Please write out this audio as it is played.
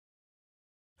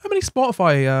How many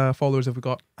Spotify followers have we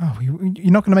got? Oh,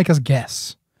 you're not going to make us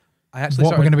guess what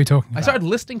we're going to be talking about. I started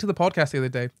listening to the podcast the other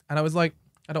day, and I was like,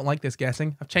 I don't like this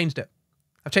guessing. I've changed it.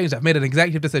 I've made an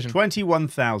executive decision.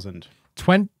 21,000.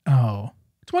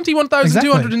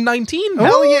 21,219.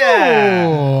 Hell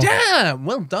yeah! Damn!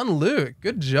 Well done, Luke.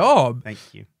 Good job. Thank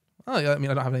you. Oh, yeah, I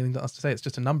mean, I don't have anything else to say. It's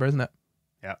just a number, isn't it?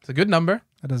 Yeah. It's a good number.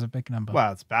 That is a big number.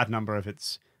 Well, it's a bad number if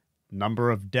it's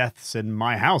number of deaths in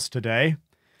my house today.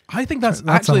 I think that's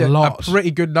actually a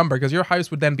pretty good number because your house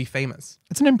would then be famous.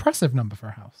 It's an impressive number for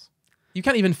a house. You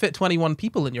can't even fit 21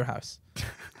 people in your house.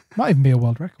 Might even be a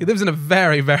world record. He lives in a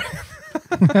very, very...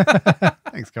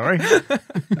 Thanks, Corey.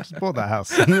 Just bought that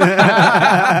house.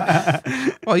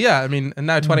 Well, yeah, I mean, and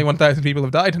now 21,000 people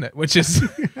have died in it, which is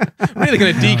really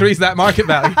going to decrease that market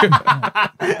value.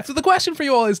 So the question for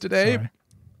you all is today,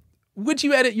 would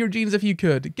you edit your genes if you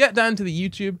could? Get down to the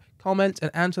YouTube, comment, and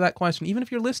answer that question. Even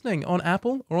if you're listening on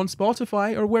Apple or on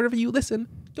Spotify or wherever you listen,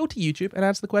 go to YouTube and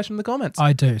answer the question in the comments.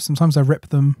 I do. Sometimes I rip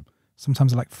them.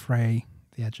 Sometimes I like fray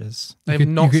the edges.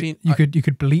 You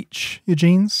could bleach your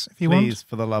jeans if you want. Please,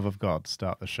 for the love of God,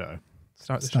 start the show.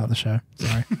 Start the show.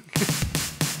 Sorry.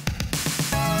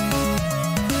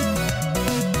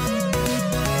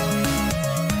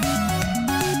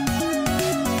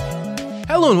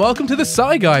 Hello and welcome to the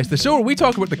SCI Guys, the show where we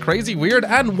talk about the crazy, weird,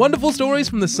 and wonderful stories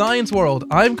from the science world.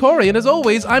 I'm Corey, and as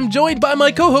always, I'm joined by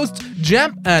my co-hosts,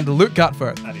 Jamp and Luke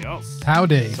Gutford. Adios.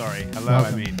 Howdy. Sorry. Hello,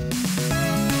 Welcome. I mean.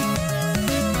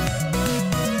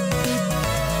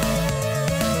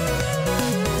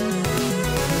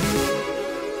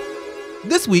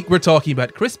 This week, we're talking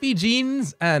about crispy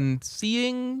genes and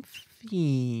seeing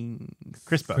things.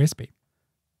 CRISPR. Crispy.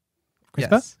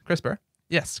 CRISPR? Yes, CRISPR.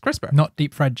 Yes, CRISPR. Not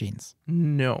deep fried jeans.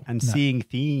 No. And seeing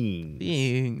things.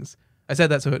 Things. I said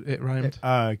that so it rhymed.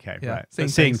 Okay, Yeah. right. Seeing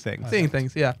Seeing things. things. Seeing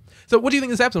things, yeah. So what do you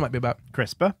think this episode might be about?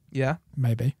 CRISPR. Yeah.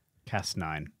 Maybe.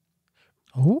 Cas9.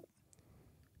 Oh.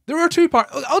 There are two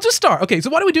parts. I'll just start. Okay, so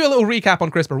why don't we do a little recap on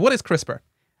CRISPR? What is CRISPR?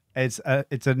 It's a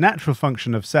natural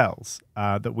function of cells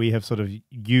that we have sort of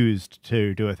used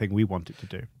to do a thing we want it to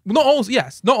do. Not all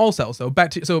cells though.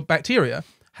 So bacteria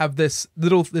have this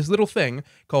little thing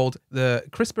called the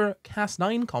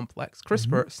CRISPR-Cas9 complex.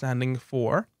 CRISPR standing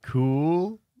for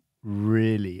Cool,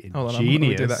 really ingenious, hold on, let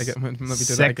me do that again. Let me do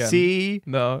sexy, that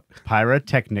again. No.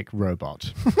 pyrotechnic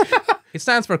robot. It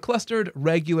stands for clustered,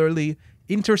 regularly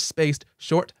interspaced,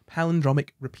 short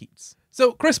palindromic repeats.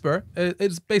 So CRISPR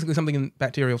is basically something in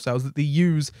bacterial cells that they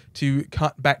use to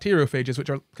cut bacteriophages, which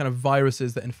are kind of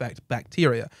viruses that infect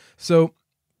bacteria. So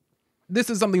this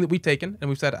is something that we've taken and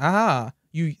we've said,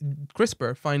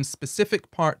 CRISPR finds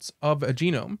specific parts of a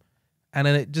genome, and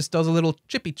then it just does a little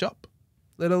chippy chop,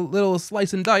 little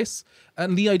slice and dice.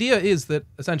 And the idea is that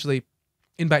essentially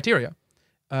in bacteria,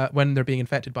 when they're being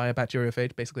infected by a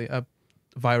bacteriophage, basically a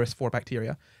virus for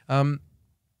bacteria,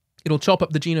 it'll chop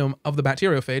up the genome of the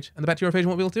bacteriophage, and the bacteriophage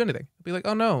won't be able to do anything. It'll be like,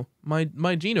 oh no, my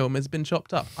genome has been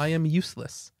chopped up. I am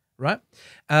useless, right?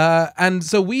 And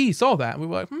so we saw that, and we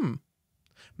were like,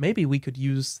 maybe we could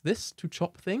use this to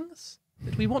chop things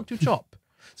that we want to chop.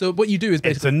 So what you do is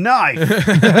basically... It's a knife!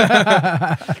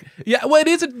 Yeah, well,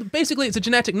 basically it's a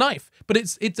genetic knife, but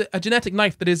it's a genetic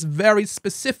knife that is very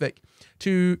specific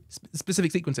to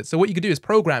specific sequences. So what you could do is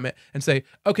program it and say,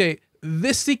 okay,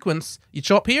 this sequence, you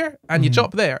chop here and you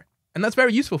chop there. And that's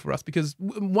very useful for us because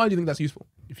why do you think that's useful?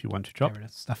 If you want to chop. Get rid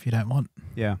of stuff you don't want.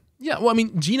 Yeah. Yeah, well, I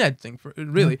mean, gene editing,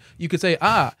 really. You could say,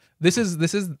 this is... You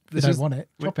don't want it,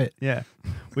 chop it. Yeah.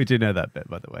 We do know that bit,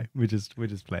 by the way. We're just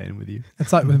playing with you.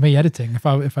 It's like with me editing. If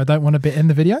I don't want a bit in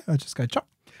the video, I just go chop.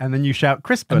 And then you shout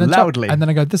CRISPR And then loudly. Chop, and then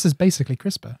I go, this is basically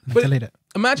CRISPR. And delete it.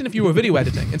 Imagine if you were video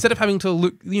editing. Instead of having to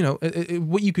look,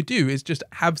 what you could do is just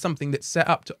have something that's set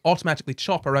up to automatically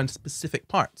chop around specific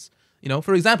parts.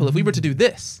 For example, if we were to do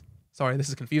this, sorry, this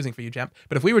is confusing for you, Jamp,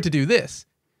 but if we were to do this,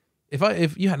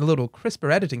 if you had a little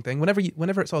CRISPR editing thing,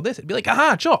 whenever it saw this, it'd be like,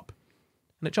 aha, chop.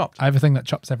 And it chopped. I have a thing that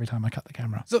chops every time I cut the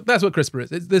camera. So that's what CRISPR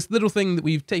is. It's this little thing that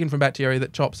we've taken from bacteria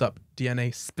that chops up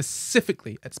DNA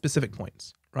specifically at specific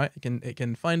points, right? It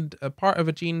can find a part of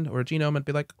a gene or a genome and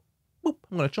be like, boop,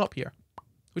 I'm going to chop here,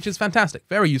 which is fantastic,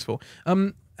 very useful.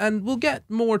 And we'll get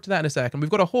more to that in a second. We've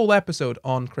got a whole episode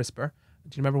on CRISPR.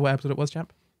 Do you remember what episode it was,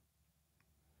 Champ?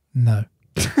 No.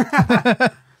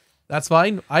 That's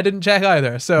fine. I didn't check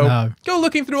either. So go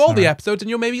looking through all the episodes and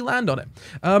you'll maybe land on it.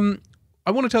 I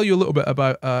want to tell you a little bit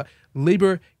about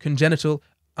labor congenital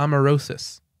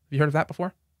amaurosis. Have you heard of that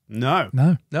before? No.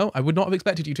 No. No, I would not have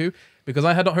expected you to because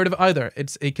I had not heard of it either.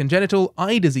 It's a congenital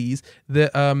eye disease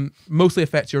that mostly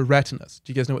affects your retinas.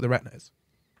 Do you guys know what the retina is?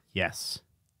 Yes.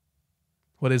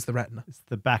 What is the retina? It's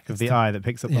the back of the eye that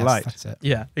picks up the Yes, light. that's it.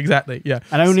 Yeah, exactly. Yeah.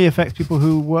 And only affects people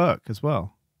who work as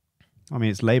well. I mean,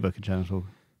 it's labor congenital.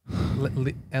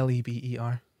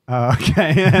 Leber. Oh,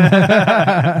 okay.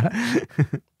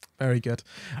 Very good.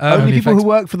 Only people who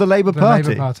work for the Labour Party.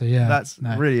 Labour Party, yeah. That's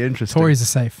really interesting. Tories are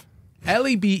safe.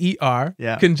 LEBER,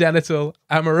 Yeah. congenital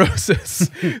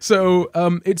amaurosis. So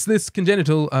it's this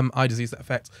congenital eye disease that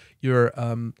affects your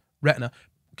retina.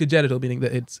 Congenital meaning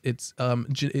that it's a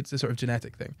sort of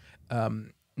genetic thing.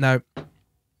 Now,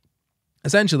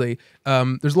 essentially,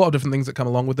 there's a lot of different things that come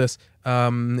along with this.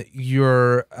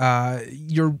 Your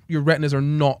retinas are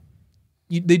not.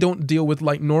 They don't deal with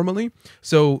light normally,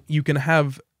 so you can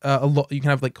have You can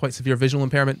have like quite severe visual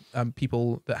impairment.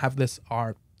 People that have this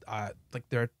are like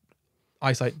their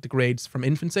eyesight degrades from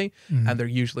infancy, and they're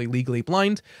usually legally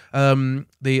blind.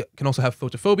 They can also have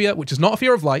photophobia, which is not a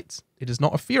fear of light. It is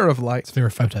not a fear of light. It's a fear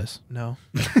of photos. No.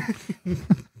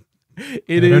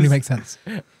 It only makes sense.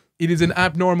 It is an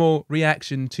abnormal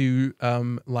reaction to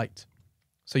light.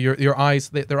 So your eyes,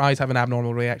 their eyes have an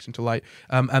abnormal reaction to light,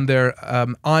 and their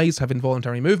eyes have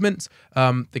involuntary movements.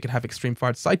 They can have extreme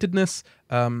farsightedness.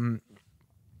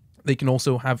 They can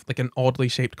also have like an oddly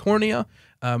shaped cornea.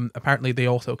 Apparently, they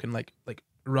also can like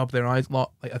rub their eyes a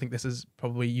lot. Like I think this is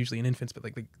probably usually in infants, but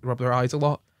like they rub their eyes a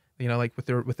lot. You know, like with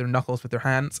their knuckles, with their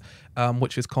hands,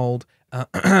 which is called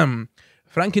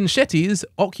Frankenchetti's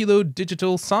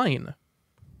oculodigital sign.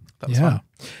 That was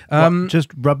fun.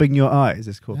 Just rubbing your eyes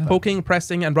is called that. Poking,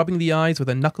 pressing, and rubbing the eyes with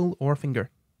a knuckle or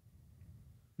finger.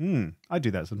 I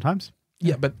do that sometimes.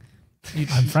 Yeah, but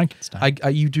I'm Frankenstein.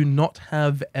 you do not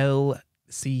have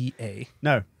LCA.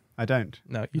 No, I don't.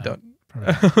 No, you don't.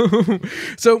 Probably.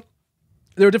 So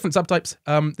there are different subtypes.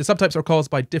 The subtypes are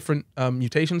caused by different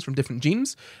mutations from different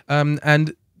genes,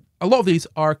 and a lot of these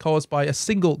are caused by a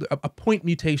point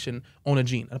mutation on a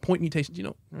gene. And a point mutation, do you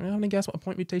know? Have any guess what a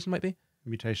point mutation might be?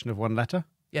 Mutation of one letter?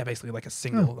 Yeah, basically like a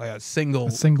single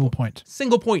point.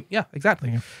 Single point. Yeah,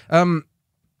 exactly.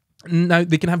 Now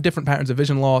they can have different patterns of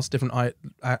vision loss, different eye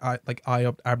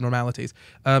abnormalities,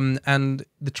 and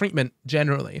the treatment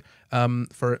generally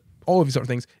for all of these sort of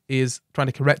things is trying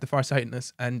to correct the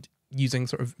farsightedness and using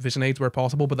sort of vision aids where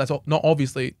possible. But that's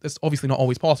obviously not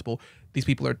always possible. These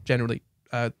people are generally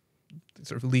sort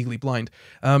of legally blind,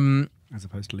 as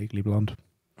opposed to legally blonde.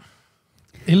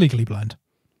 Illegally blind.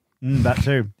 That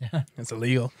too. Yeah, it's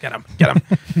illegal. Get him.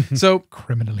 So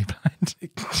criminally blind.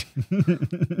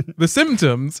 The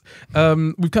symptoms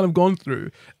we've kind of gone through,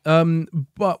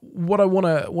 but what I want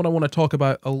to talk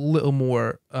about a little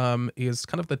more is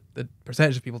kind of the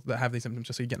percentage of people that have these symptoms,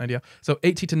 just so you get an idea. So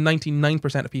 80 to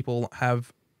 99% of people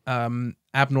have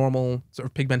abnormal sort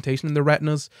of pigmentation in their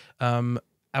retinas,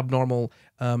 abnormal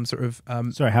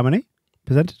Sorry, how many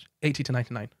percentage? 80 to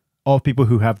 99. Of people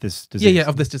who have this disease. Yeah,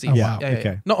 of this disease. Oh, wow. Yeah.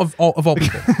 Okay. Not of all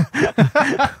people.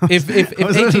 if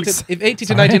 80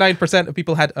 to 99% of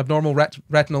people had abnormal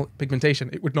retinal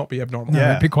pigmentation, it would not be abnormal.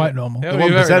 Yeah, it'd be quite normal. The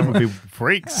 1% would be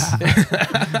freaks.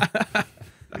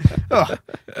 Oh,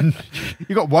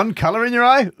 you got one color in your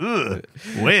eye? Ugh,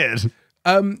 weird.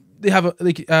 They have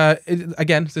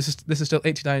again. This is still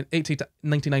 80 to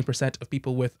 99% of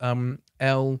people with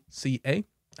LCA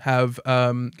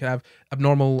can have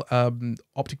abnormal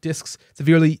optic discs,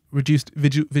 severely reduced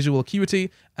visual acuity,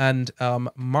 and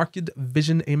marked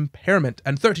vision impairment.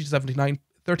 And 30 to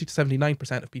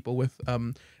 79% of people with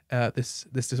this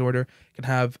disorder can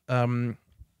have an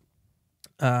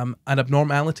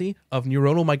abnormality of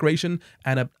neuronal migration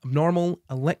and an abnormal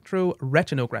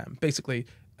electroretinogram. Basically,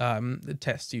 the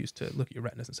tests used to look at your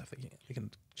retinas and stuff. They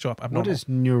can show up abnormal. What is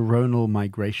neuronal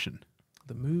migration?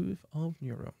 The move of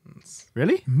neurons.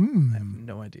 Really? I have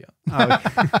no idea. Oh,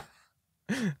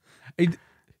 okay.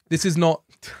 This is not.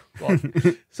 Well,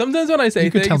 sometimes when I say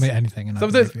you could things, tell me anything, and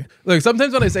sometimes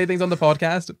when I say things on the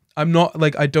podcast, I'm not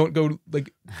like I don't go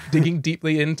like digging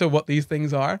deeply into what these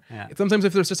things are. Yeah. Sometimes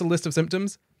if there's just a list of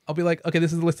symptoms, I'll be like, okay,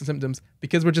 this is a list of symptoms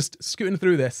because we're just scooting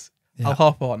through this. Yeah. I'll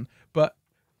hop on. But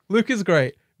Luke is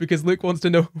great because Luke wants to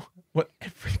know what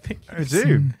everything is. I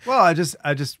do. Well, I just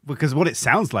because what it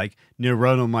sounds like,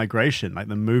 neuronal migration, like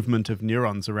the movement of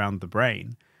neurons around the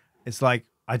brain. It's like,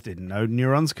 I didn't know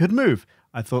neurons could move.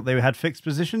 I thought they had fixed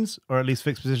positions, or at least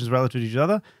fixed positions relative to each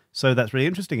other. So that's really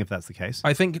interesting if that's the case.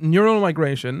 I think neuronal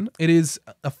migration, it is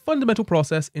a fundamental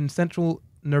process in central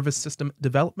nervous system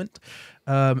development.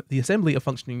 The assembly of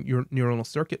functioning neuronal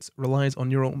circuits relies on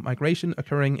neural migration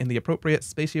occurring in the appropriate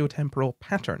spatiotemporal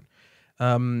pattern.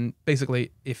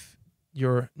 Basically, if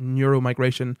your neuronal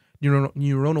migration,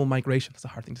 that's a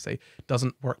hard thing to say,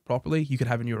 doesn't work properly, you could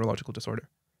have a neurological disorder.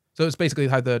 So it's basically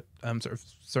how the sort of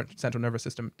central nervous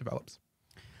system develops.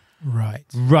 Right.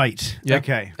 Right. Yeah.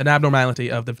 Okay. An abnormality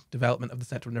of the development of the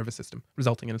central nervous system,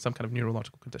 resulting in some kind of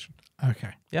neurological condition. Okay.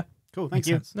 Yeah. Cool. Thank Makes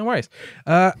you. sense. No worries.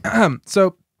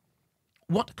 So,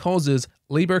 what causes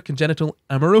Leber congenital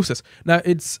amaurosis? Now,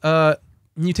 it's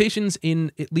mutations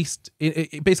in at least,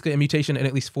 basically a mutation in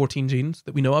at least 14 genes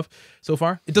that we know of so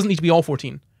far. It doesn't need to be all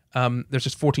 14. There's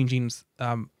just 14 genes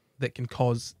that can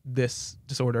cause this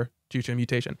disorder due to a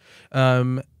mutation.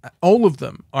 All of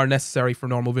them are necessary for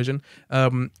normal vision,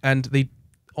 and they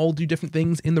all do different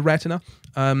things in the retina.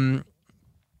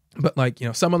 But like, you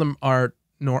know, some of them are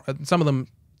some of them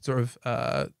sort of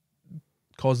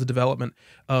cause the development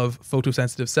of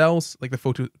photosensitive cells, like the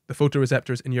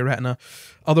photoreceptors in your retina.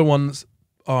 Other ones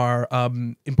are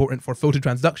important for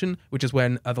phototransduction, which is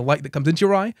when the light that comes into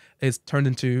your eye is turned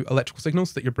into electrical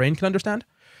signals that your brain can understand.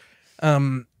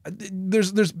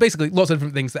 There's basically lots of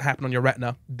different things that happen on your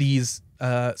retina. These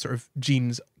sort of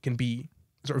genes can be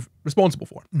sort of responsible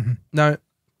for. Mm-hmm. Now,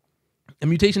 a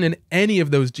mutation in any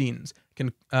of those genes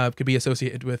could be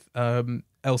associated with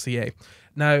LCA.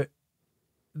 Now,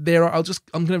 I'm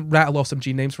going to rattle off some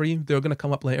gene names for you. They're going to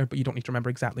come up later, but you don't need to remember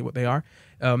exactly what they are.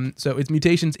 So it's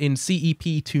mutations in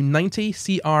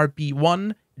CEP290,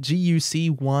 CRB1,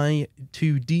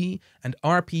 GUCY2D, and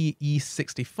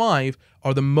RPE65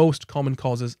 are the most common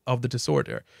causes of the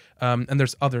disorder. And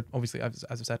there's other, obviously, as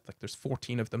I said, like there's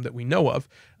 14 of them that we know of.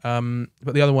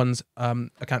 But the other ones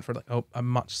account for like a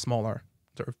much smaller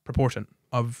sort of proportion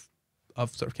of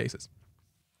sort of cases.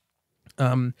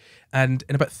 And in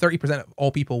about 30% of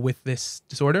all people with this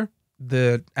disorder,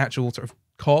 the actual sort of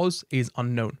cause is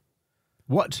unknown.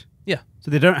 What? Yeah. So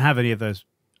they don't have any of those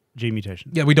gene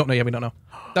mutations? Yeah, we don't know. Yeah, we don't know.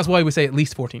 That's why we say at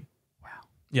least 14. Wow.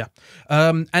 Yeah.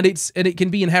 And it can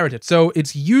be inherited. So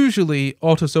it's usually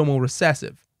autosomal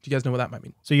recessive. Do you guys know what that might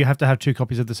mean? So you have to have 2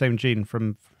 copies of the same gene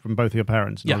from both of your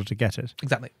parents in order to get it?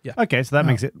 Exactly. Yeah. Okay, so that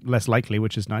makes it less likely,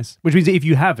 which is nice. Which means that if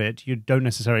you have it, you don't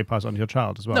necessarily pass it on to your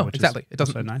child as well. No, which exactly. Is it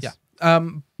doesn't. also nice. Yeah.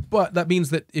 But that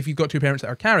means that if you've got 2 parents that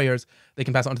are carriers, they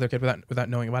can pass it on to their kid without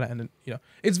knowing about it. And you know,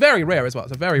 it's very rare as well.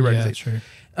 It's a very rare disease. True.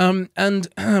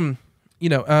 You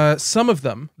know, some of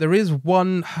them, there is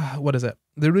one. What is it?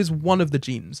 There is one of the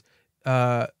genes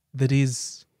that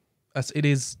is. It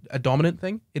is a dominant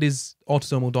thing. It is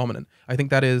autosomal dominant. I think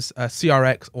that is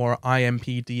CRX or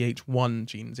IMPDH1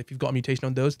 genes. If you've got a mutation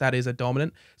on those, that is a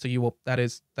dominant. So you will that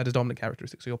is dominant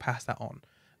characteristic. So you'll pass that on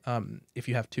if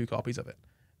you have 2 copies of it.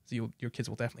 So your kids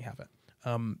will definitely have it.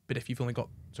 But if you've only got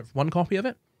sort of 1 copy of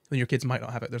it, then your kids might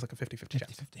not have it. There's like a 50-50 chance.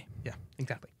 50-50. Yeah,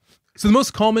 exactly. So the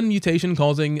most common mutation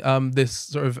causing this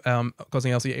sort of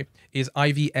causing LCA is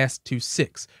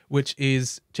IVS26, which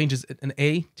changes an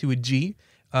A to a G.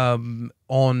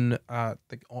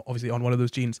 Obviously on one of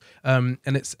those genes, and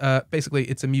it's basically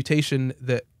it's a mutation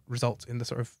that results in the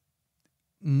sort of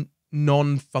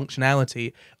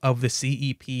non-functionality of the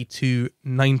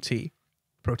CEP290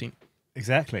 protein.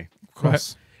 Exactly. Of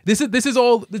course. Right? This is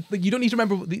all. You don't need to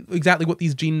remember exactly what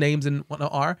these gene names and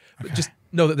whatnot are, but just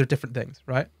know that they're different things,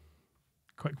 right?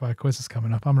 Quick quiz is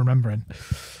coming up. I'm remembering.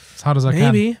 As hard as I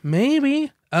can. Maybe.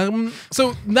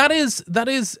 So that is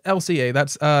LCA.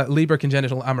 That's Leber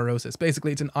congenital amaurosis.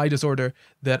 Basically, it's an eye disorder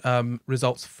that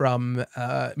results from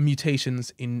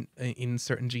mutations in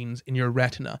certain genes in your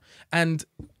retina, and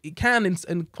it can,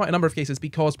 in quite a number of cases, be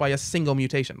caused by a single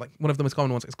mutation. Like one of the most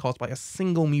common ones is caused by a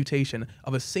single mutation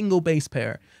of a single base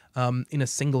pair in a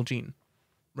single gene.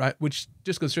 Right, which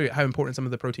just goes through how important some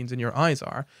of the proteins in your eyes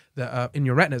are, that in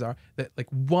your retinas are. That like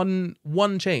one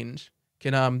change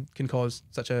can cause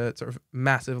such a sort of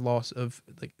massive loss of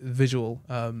like visual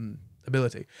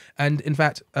ability. And in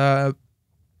fact, I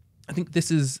think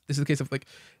this is the case of like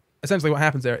essentially what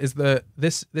happens there is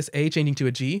this A changing to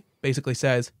a G basically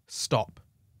says stop,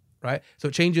 right? So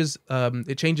it changes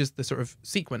the sort of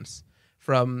sequence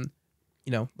from,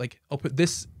 you know, like I'll put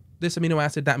this amino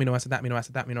acid, that amino acid, that amino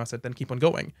acid, that amino acid, then keep on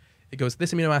going. It goes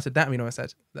this amino acid, that amino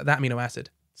acid, that amino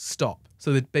acid, stop.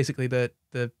 So that basically the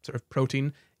sort of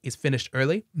protein is finished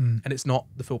early and it's not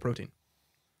the full protein.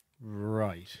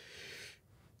 Right.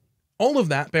 All of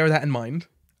that, bear that in mind.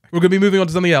 We're going to be moving on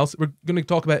to something else. We're going to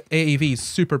talk about AAVs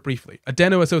super briefly.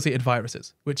 Adeno-associated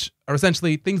viruses, which are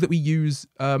essentially things that we use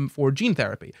for gene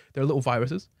therapy. They're little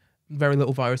viruses, very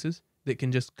little viruses that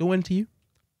can just go into you,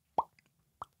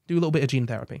 do a little bit of gene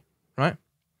therapy, right?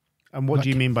 And what do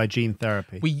you mean by gene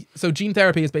therapy? So gene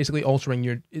therapy is basically altering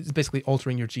your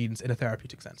genes in a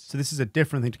therapeutic sense. So this is a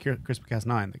different thing to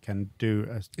CRISPR-Cas9 that can do.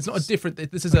 It's not a different.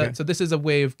 This is a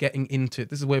way of getting into.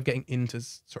 This is a way of getting into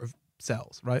sort of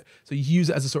cells, right? So you use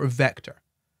it as a sort of vector,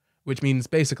 which means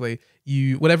basically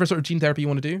whatever sort of gene therapy you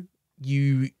want to do,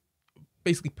 you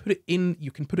basically put it in.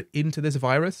 You can put it into this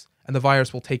virus, and the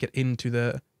virus will take it into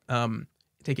the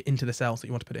cells that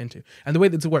you want to put it into. And the way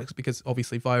that this works, because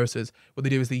obviously viruses, what they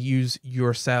do is they use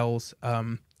your cells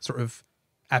sort of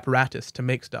apparatus to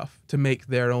make stuff, to make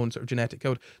their own sort of genetic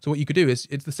code. So what you could do is,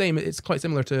 it's the same, it's quite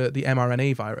similar to the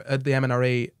mRNA virus, the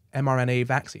mRNA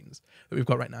vaccines that we've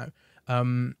got right now,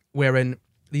 wherein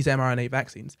these mRNA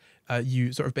vaccines,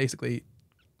 you sort of basically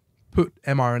put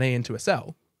mRNA into a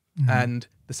cell, and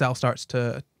the cell starts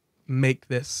to make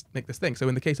this thing. So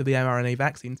in the case of the mRNA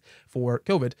vaccines for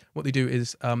COVID, what they do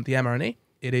is the mRNA,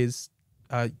 it is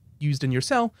used in your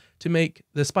cell to make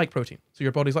the spike protein. So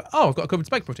your body's like, oh, I've got a COVID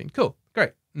spike protein. Cool,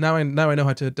 great. Now I know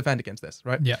how to defend against this,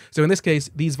 right? Yeah. So in this case,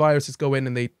 these viruses go in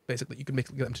and they basically, you can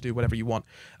get them to do whatever you want.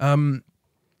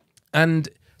 And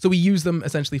so we use them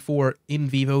essentially for in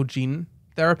vivo gene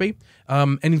therapy.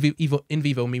 In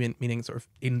vivo meaning sort of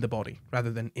in the body,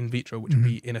 rather than in vitro, which would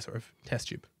be in a sort of test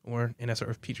tube or in a sort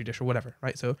of petri dish or whatever,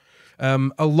 right? So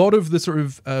a lot of the sort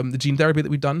of the gene therapy that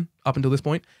we've done up until this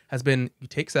point has been, you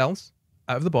take cells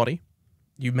out of the body,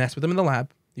 you mess with them in the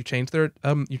lab, you change their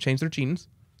genes,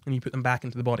 and you put them back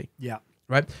into the body. Yeah.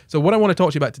 Right? So what I want to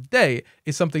talk to you about today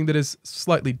is something that is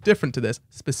slightly different to this,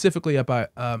 specifically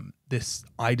about this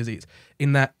eye disease,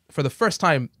 in that for the first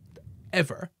time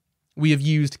ever, we have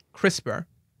used CRISPR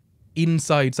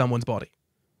inside someone's body.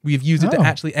 We have used it to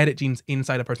actually edit genes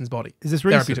inside a person's body. Is this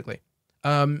recent? Therapeutically?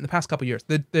 In the past couple of years.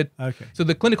 Okay. So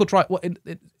the clinical trial,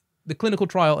 the clinical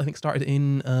trial, I think, started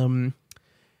in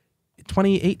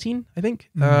 2018, I think.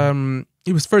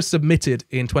 It was first submitted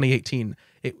in 2018.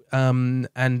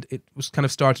 And it was kind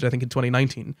of started, I think, in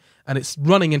 2019, and it's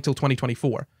running until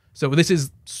 2024. So this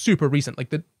is super recent. Like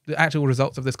the actual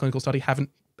results of this clinical study haven't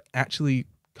actually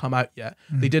come out yet.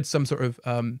 They did some sort of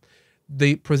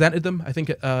they presented them. I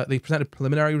think they presented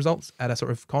preliminary results at a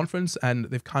sort of conference, and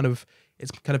it's kind of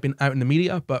been out in the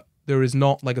media, but there is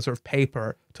not like a sort of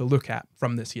paper to look at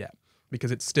from this yet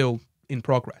because it's still in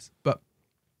progress. But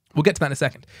we'll get to that in a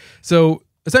second. So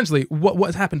essentially, what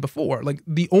has happened before, like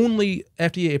the only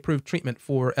FDA-approved treatment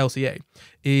for LCA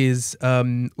is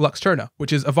Luxturna,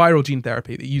 which is a viral gene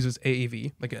therapy that uses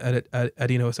AAV, like an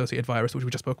adeno-associated virus, which we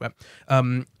just spoke about,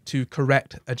 to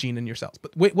correct a gene in your cells.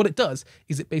 But what it does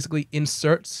is it basically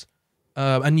inserts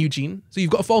a new gene. So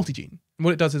you've got a faulty gene. And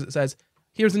what it does is it says,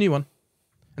 here's the new one.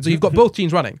 And so you've got both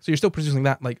genes running. So you're still producing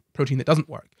that like protein that doesn't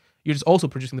work. You're just also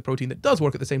producing the protein that does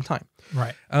work at the same time.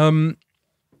 Right.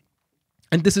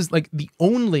 And this is like the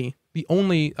only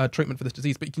treatment for this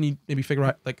disease. But can you maybe figure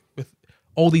out, like, with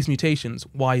all these mutations,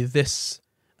 why this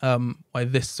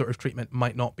sort of treatment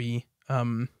might not be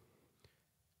the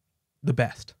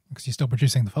best? Because you're still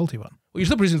producing the faulty one. Well, you're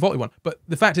still producing the faulty one, but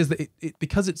the fact is that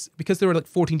because there are like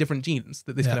 14 different genes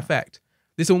that this can affect.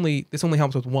 This only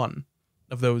helps with one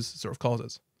of those sort of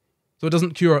causes. So it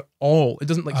doesn't cure all. It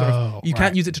doesn't you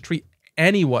can't use it to treat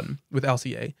anyone with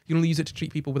LCA. You can only use it to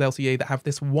treat people with LCA that have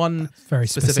this one very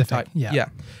specific type. Yeah.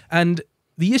 And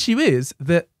the issue is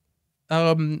that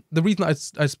the reason I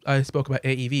spoke about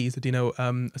AEVs,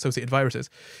 adeno-associated viruses,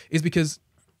 is because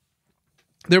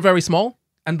they're very small,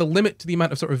 and the limit to the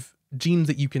amount of sort of genes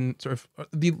that you can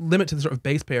the limit to the sort of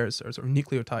base pairs or sort of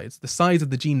nucleotides, the size of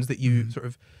the genes that you sort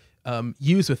of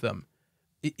use with them,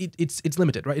 it's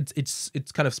limited, right? It's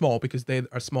kind of small because they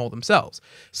are small themselves.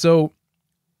 So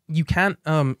you can't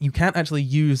actually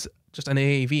use just an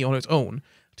AAV on its own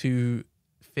to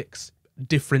fix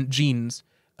different genes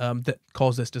that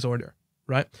cause this disorder,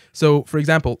 right? So, for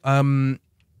example, the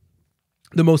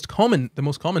most common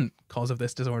cause of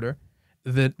this disorder,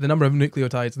 the number of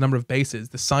nucleotides, the number of bases,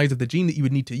 the size of the gene that you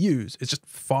would need to use is just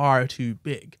far too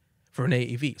big for an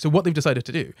AAV. So what they've decided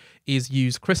to do is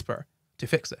use CRISPR to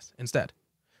fix this instead.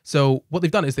 So what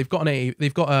they've done is they've got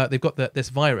this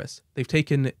virus. They've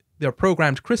taken their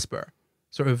programmed CRISPR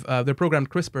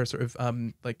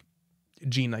like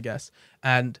gene, I guess,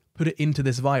 and put it into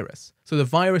this virus. So the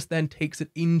virus then takes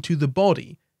it into the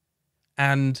body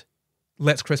and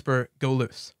lets CRISPR go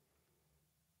loose.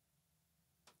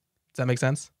 Does that make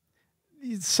sense?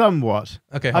 Somewhat.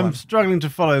 Okay, I'm struggling to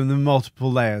follow the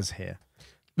multiple layers here.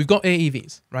 We've got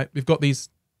AEVs, right? We've got these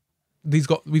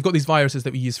viruses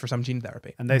that we use for some gene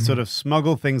therapy. And they sort of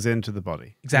smuggle things into the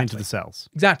body, into the cells.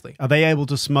 Exactly. Are they able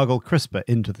to smuggle CRISPR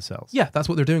into the cells? Yeah, that's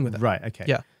what they're doing with it. Right, okay.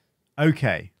 Yeah.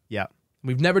 Okay, yeah.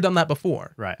 We've never done that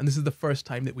before. Right. And this is the first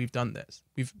time that we've done this.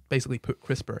 We've basically put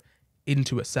CRISPR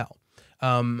into a cell.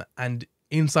 And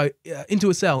into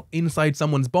a cell inside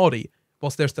someone's body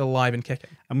whilst they're still alive and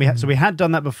kicking. And we had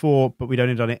done that before, but we'd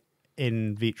only done it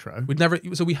in vitro. We'd put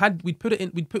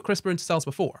CRISPR into cells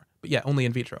before, but yeah, only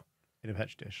in vitro. In a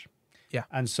petri dish. Yeah.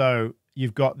 And so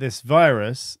you've got this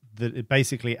virus that it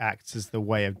basically acts as the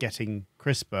way of getting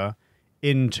CRISPR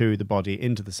into the body,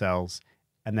 into the cells,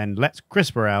 and then lets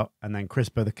CRISPR out, and then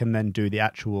CRISPR can then do the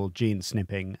actual gene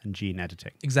snipping and gene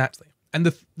editing. Exactly. And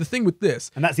the thing with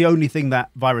this... And that's the only thing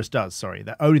that virus does,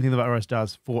 The only thing the virus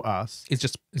does for us is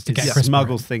just to get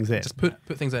smuggles things in. Just put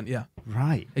things in, yeah.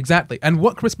 Right. Exactly. And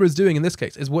what CRISPR is doing in this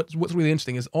case is what's really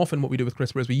interesting is often what we do with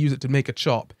CRISPR is we use it to make a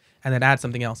chop and then add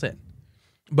something else in.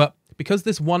 But because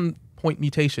this one point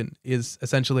mutation is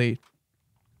essentially...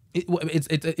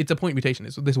 It's a point mutation.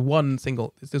 It's this one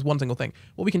single thing.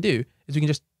 What we can do is we can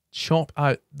just chop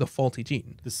out the faulty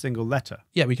gene. The single letter.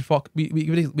 Yeah, we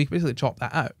basically chop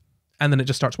that out, and then it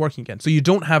just starts working again. So you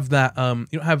don't have that.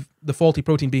 You don't have the faulty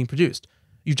protein being produced.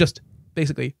 You just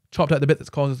basically chopped out the bit that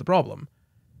causes the problem,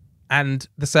 and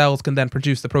the cells can then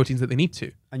produce the proteins that they need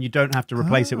to. And you don't have to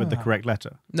replace it with the correct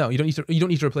letter. No, you don't need to. You don't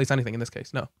need to replace anything in this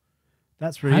case. No.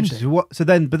 That's really interesting.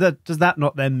 Does that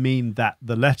not then mean that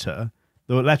the letter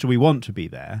we want to be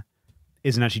there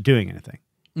isn't actually doing anything?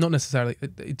 Not necessarily.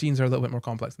 Genes are a little bit more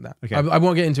complex than that. Okay. I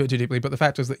won't get into it too deeply, but the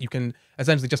fact is that you can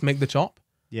essentially just make the chop,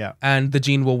 yeah, and the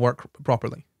gene will work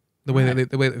properly the way that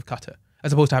they've cut it,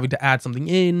 as opposed to having to add something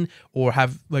in or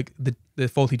have like the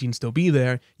faulty gene still be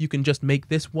there. You can just make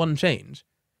this one change,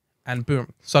 and boom,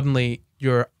 suddenly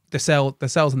the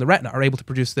cells in the retina are able to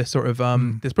produce this sort of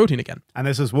this protein again. And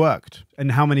this has worked.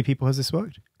 And how many people has this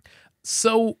worked?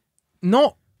 So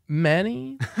not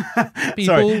many people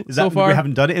Sorry, so far. We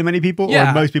haven't done it in many people,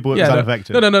 Yeah. or most people it was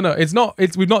unaffected? No. It's not.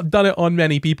 We've not done it on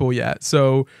many people yet.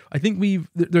 So I think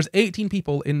there's 18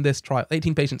 people in this trial,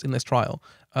 18 patients in this trial,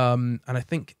 and I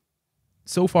think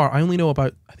so far I only know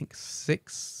about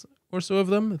 6 or so of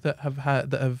them that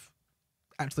have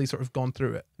actually sort of gone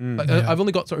through it. I've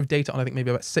only got sort of data on I think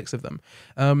maybe about 6 of them,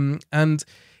 and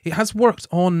it has worked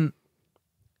on.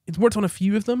 It's worked on a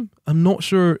few of them. I'm not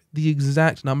sure the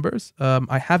exact numbers.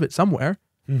 I have it somewhere,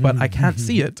 but I can't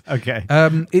see it. Okay.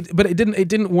 But it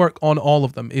didn't work on all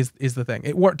of them. Is the thing?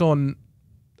 It worked on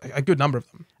a good number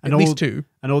of them, at least 2.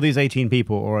 And all these 18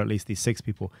 people, or at least these 6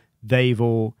 people, they've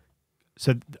all.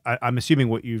 So I'm assuming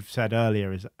what you've said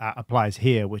earlier applies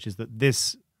here, which is that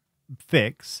this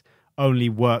fix only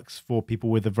works for people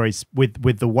with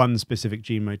with the one specific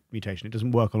gene mutation. It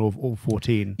doesn't work on all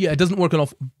 14. Yeah, it doesn't work on all.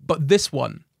 But this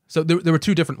one. So there were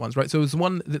 2 different ones, right? So it was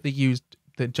one that they used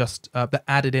that just that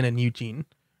added in a new gene,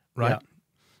 right?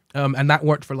 Yeah. And that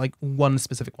worked for like one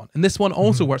specific one. And this one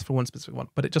also works for one specific one,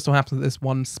 but it just so happens that this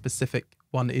one specific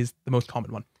one is the most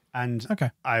common one. And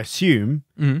I assume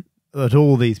that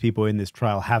all these people in this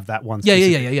trial have that one.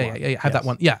 Yeah. Have that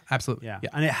one. Yeah, absolutely. Yeah.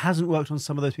 And it hasn't worked on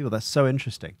some of those people. That's so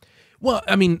interesting. Well,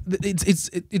 I mean,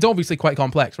 it's obviously quite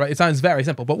complex, right? It sounds very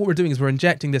simple, but what we're doing is we're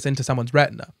injecting this into someone's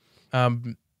retina,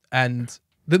 and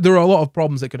there are a lot of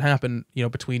problems that could happen,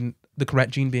 between the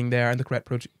correct gene being there and the correct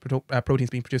proteins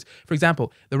being produced. For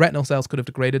example, the retinal cells could have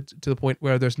degraded to the point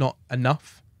where there's not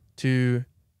enough to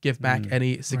give back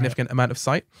any significant amount of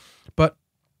sight. But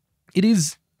it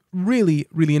is really,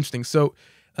 really interesting. So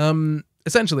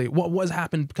essentially, what has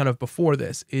happened kind of before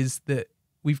this is that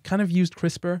we've kind of used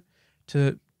CRISPR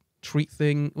to treat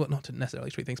things, well, not to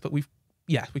necessarily treat things, but we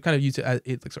kind of used it as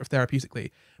like sort of therapeutically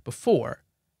before.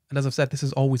 And as I've said, this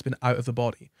has always been out of the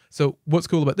body. So what's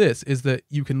cool about this is that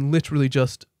you can literally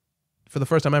just, for the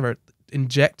first time ever,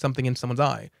 inject something into someone's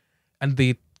eye, and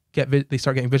they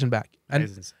start getting vision back. And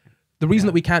the reason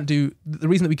that we couldn't do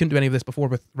any of this before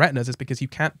with retinas is because you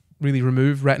can't really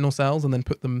remove retinal cells and then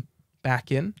put them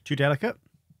back in. Too delicate?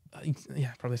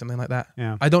 Yeah, probably something like that.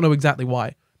 Yeah. I don't know exactly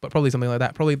why, but probably something like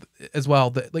that. Probably as well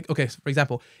that, like, okay, so for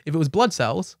example, if it was blood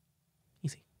cells,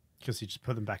 easy. Because you just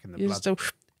put them back in the blood.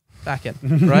 Back in,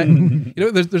 right?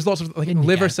 There's lots of like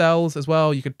liver cells as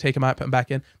well. You could take them out, put them back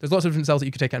in. There's lots of different cells that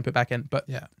you could take out and put back in, but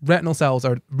retinal cells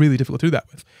are really difficult to do that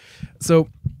with. So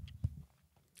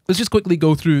let's just quickly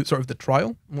go through sort of the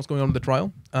trial and what's going on with the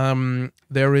trial.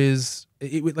 There is,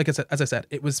 like I said,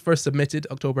 it was first submitted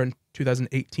October in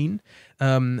 2018,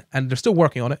 and they're still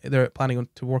working on it. They're planning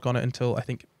to work on it until I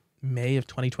think May of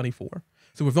 2024.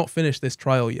 So we've not finished this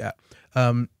trial yet,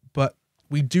 but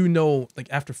we do know, like,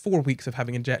 after 4 weeks of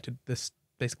having injected this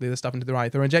stuff into their eye,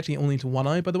 they're injecting it only into one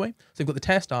eye, by the way. So they've got the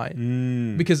test eye,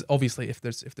 because obviously if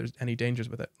there's any dangers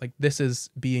with it, like, this is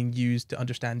being used to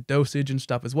understand dosage and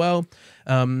stuff as well.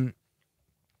 They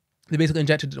basically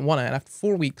injected it in one eye, and after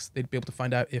 4 weeks, they'd be able to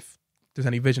find out if there's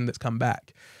any vision that's come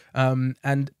back.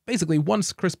 And basically,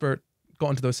 once CRISPR got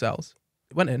into those cells,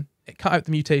 it went in, it cut out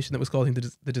the mutation that was causing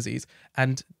the disease,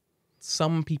 and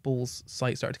some people's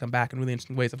sight started to come back in really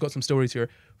interesting ways. I've got some stories here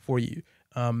for you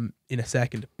in a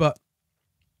second. But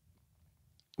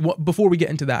before we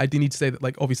get into that, I do need to say that,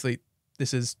 like, obviously,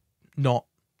 this is not.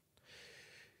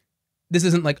 This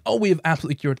isn't like, oh, we have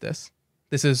absolutely cured this.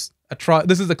 This is a trial.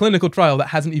 This is a clinical trial that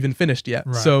hasn't even finished yet.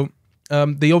 Right. So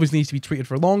they obviously need to be treated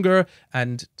for longer,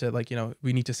 and to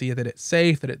we need to see that it's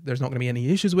safe, that there's not going to be any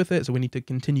issues with it. So we need to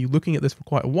continue looking at this for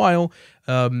quite a while.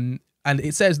 And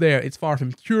it says there it's far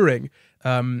from curing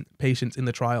patients in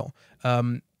the trial,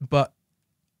 but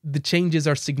the changes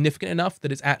are significant enough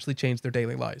that it's actually changed their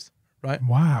daily lives. Right?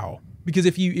 Wow. Because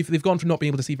if they've gone from not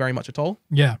being able to see very much at all,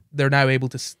 they're now able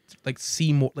to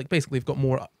see more. Like basically, they've got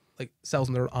more cells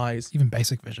in their eyes. Even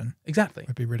basic vision, exactly,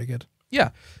 would be really good.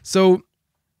 Yeah. So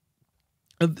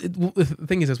the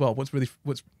thing is as well, what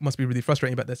must be really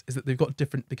frustrating about this is that they've got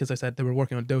different. Because I said they were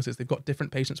working on doses, they've got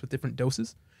different patients with different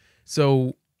doses.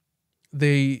 So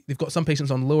they've got some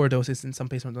patients on lower doses and some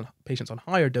patients on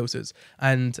higher doses,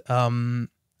 and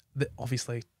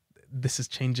obviously. This is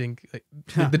changing.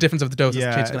 The difference of the dose is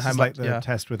changing. It's how like much, the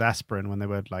test with aspirin when they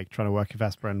were like trying to work if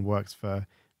aspirin works for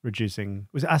reducing.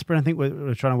 Was it aspirin? I think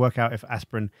we're trying to work out if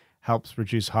aspirin helps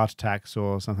reduce heart attacks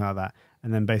or something like that.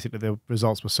 And then basically the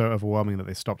results were so overwhelming that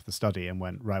they stopped the study and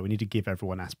went, right, we need to give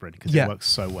everyone aspirin because it works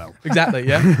so well. Exactly.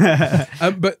 Yeah.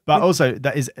 But also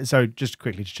that is so. Just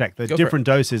quickly to check, the different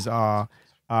doses are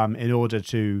in order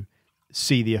to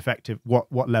see the effective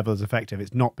what level is effective.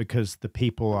 It's not because the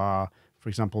people are, for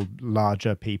example,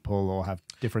 larger people or have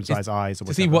different size eyes or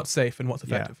whatever. To see what's safe and what's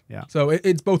effective. Yeah. So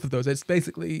it's both of those. It's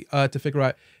basically to figure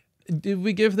out, did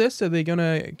we give this? Are they going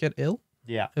to get ill?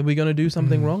 Yeah. Are we going to do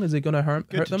something wrong? Is it going to hurt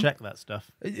them? Good to check that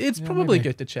stuff. It's probably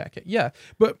good to check it. Yeah.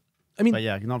 But I mean... But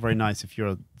yeah, not very nice if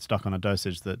you're stuck on a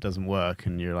dosage that doesn't work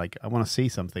and you're like, I want to see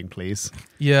something, please.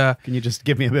 Yeah. Can you just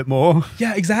give me a bit more?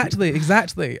 Yeah, exactly.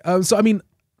 So, I mean,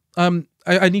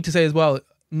 I need to say as well,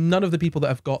 none of the people that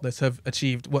have got this have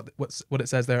achieved what it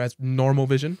says there as normal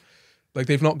vision. Like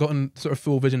they've not gotten sort of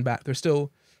full vision back. I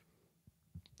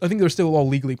think they're still all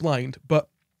legally blind, but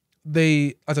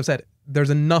they, as I've said, there's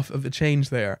enough of a change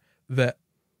there that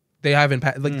they have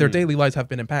impacted, like their daily lives have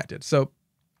been impacted. So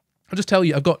I'll just tell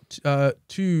you, I've got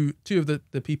two of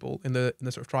the people in the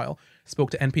sort of trial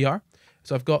spoke to NPR.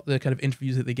 So I've got the kind of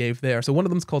interviews that they gave there. So one of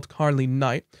them's called Carly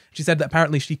Knight. She said that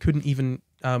apparently she couldn't even,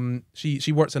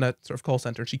 she works in a sort of call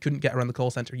center. She couldn't get around the call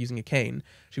center using a cane.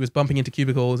 She was bumping into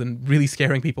cubicles and really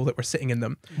scaring people that were sitting in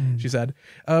them, she said.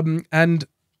 And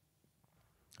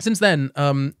since then,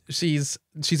 she's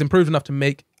improved enough to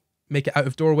make it out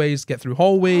of doorways, get through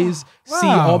hallways, see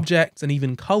objects and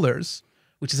even colors,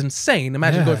 which is insane.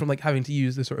 Imagine going from like having to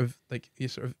use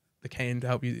the the cane to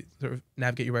help you sort of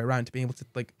navigate your way around to being able to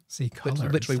like see color,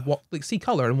 literally walk, like see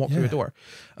color and walk through a door.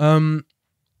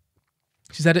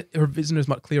 She said her vision is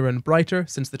much clearer and brighter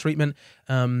since the treatment,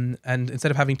 and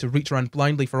instead of having to reach around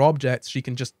blindly for objects, she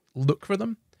can just look for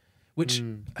them. Which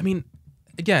I mean,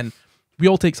 again, we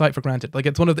all take sight for granted. Like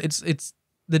it's one of the, it's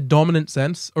the dominant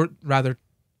sense, or rather,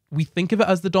 we think of it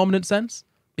as the dominant sense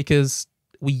because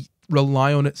we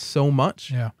rely on it so much.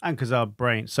 Yeah. And because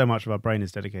so much of our brain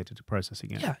is dedicated to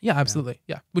processing it. Yeah, absolutely.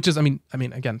 Yeah. Which is, I mean,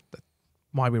 again,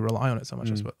 why we rely on it so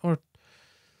much, I suppose. Or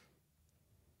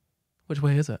which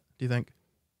way is it, do you think?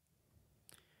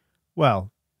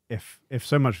 Well, if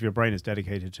so much of your brain is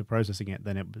dedicated to processing it,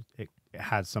 then it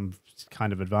has some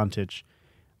kind of advantage.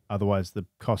 Otherwise, the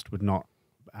cost would not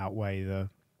outweigh the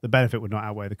benefit would not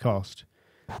outweigh the cost.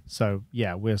 So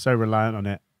yeah, we're so reliant on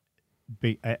it.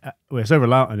 We're so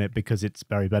reliant on it because it's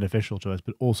very beneficial to us,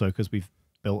 but also because we've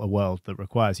built a world that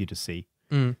requires you to see.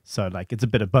 So like it's a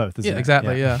bit of both, isn't it?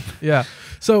 Exactly. Yeah.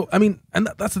 So I mean, and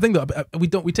that's the thing though.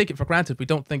 We take it for granted. We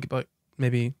don't think about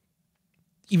maybe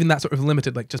even that sort of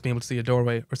limited, like just being able to see a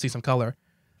doorway or see some color.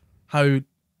 How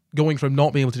going from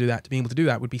not being able to do that to being able to do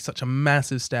that would be such a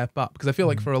massive step up. Because I feel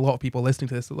like for a lot of people listening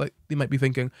to this, like they might be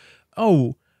thinking,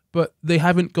 oh, but they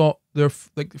haven't got their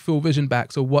like full vision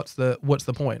back. So what's the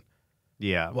point?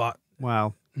 Yeah. What?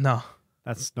 Well, no,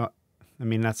 that's not. I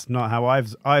mean, that's not how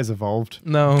eyes evolved.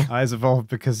 No, eyes evolved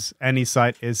because any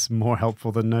sight is more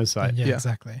helpful than no sight. Yeah,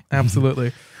 exactly.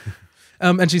 Absolutely.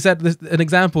 And she said an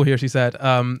example here. She said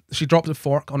she dropped a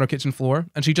fork on her kitchen floor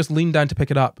and she just leaned down to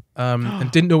pick it up and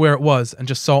didn't know where it was and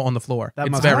just saw it on the floor. That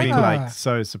it's must very be cool. like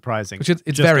so surprising. Which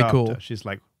it's very cool. She's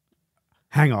like,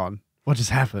 hang on, what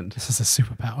just happened? This is a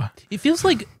superpower. It feels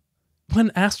like when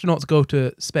astronauts go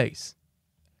to space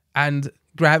and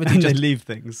gravity just they leave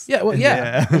things. Yeah, well,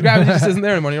 yeah. Gravity just isn't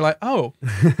there anymore. And you're like, oh,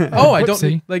 I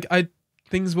don't like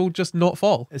things will just not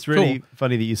fall. It's really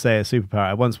funny that you say a superpower.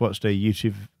 I once watched a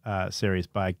YouTube series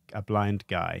by a blind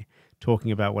guy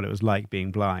talking about what it was like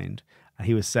being blind, and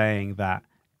he was saying that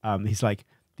he's like,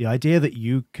 the idea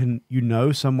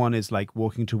that someone is like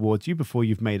walking towards you before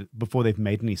they've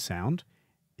made any sound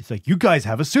it's like, you guys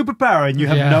have a superpower and you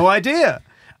have no idea.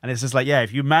 And it's just like, yeah,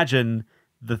 if you imagine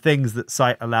the things that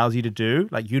sight allows you to do,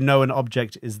 like, you know, an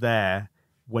object is there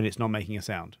when it's not making a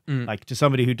sound. Like, to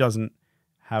somebody who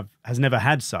has never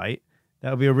had sight, that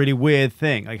would be a really weird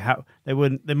thing. Like, how they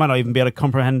might not even be able to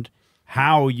comprehend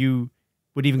how you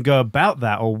would even go about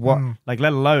that, or what, like,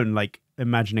 let alone like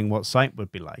imagining what sight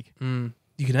would be like.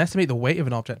 You can estimate the weight of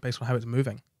an object based on how it's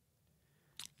moving.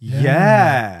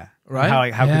 Yeah.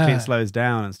 Right? How quickly it slows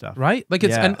down and stuff. Right? Like,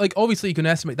 it's and like, obviously you can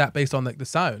estimate that based on like the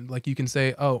sound. Like, you can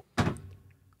say, oh,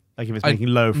 like if it's making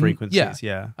low frequencies.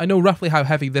 Yeah. I know roughly how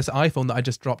heavy this iPhone that I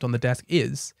just dropped on the desk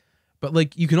is, but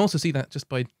like, you can also see that just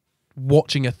by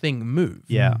watching a thing move.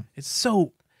 Yeah. It's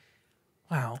so,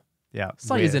 wow. Yeah.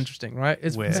 Sight is interesting, right?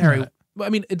 It's Weird. very, I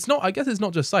mean, it's not, I guess it's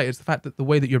not just sight, it's the fact that the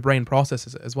way that your brain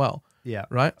processes it as well. Yeah.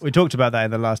 Right? We talked about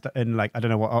that in like, I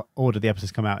don't know what order the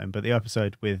episodes come out in, but the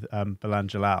episode with Bilal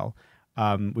Jalal,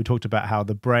 we talked about how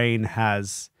the brain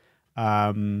has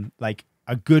like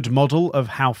a good model of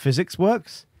how physics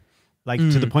works, like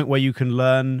to the point where you can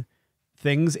learn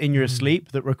things in your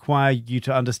sleep that require you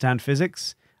to understand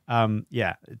physics.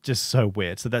 Yeah, just so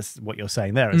weird. So that's what you're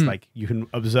saying there. It's like you can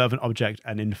observe an object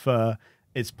and infer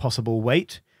its possible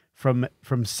weight from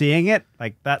seeing it.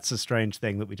 Like, that's a strange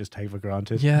thing that we just take for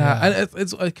granted. Yeah. And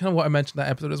it's kind of what I mentioned in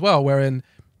that episode as well, wherein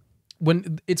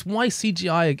when it's why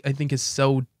CGI I think is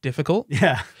so difficult.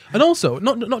 Yeah. And also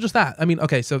not just that. I mean,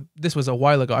 okay, so this was a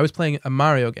while ago. I was playing a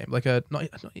Mario game, like whether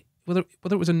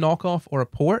it was a knockoff or a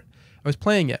port. I was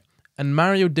playing it, and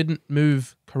Mario didn't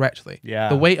move correctly. Yeah.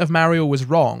 The weight of Mario was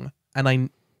wrong, and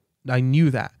I knew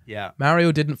that. Yeah.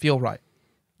 Mario didn't feel right.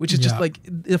 Which is just like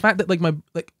the fact that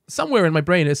like somewhere in my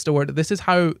brain is stored that this is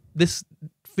how this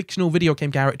fictional video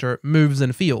game character moves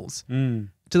and feels.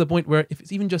 To the point where if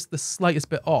it's even just the slightest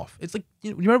bit off, it's like,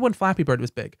 you remember when Flappy Bird was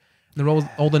big? And there were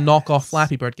all the knockoff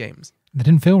Flappy Bird games. They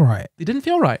didn't feel right. They didn't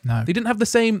feel right. No. They didn't have the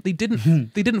same, they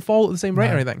didn't fall at the same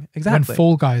rate or anything. Exactly. When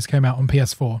Fall Guys came out on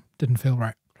PS4, didn't feel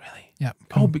right. Really? Yeah.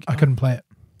 I couldn't play it.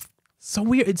 So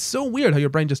weird. It's so weird how your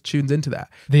brain just tunes into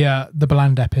that. The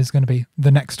Bland ep is going to be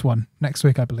the next one next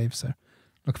week, I believe. So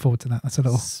look forward to that. That's a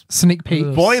little sneak peek.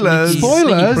 Spoilers.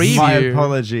 Sneaky My preview.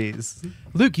 apologies.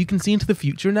 Luke, you can see into the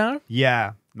future now?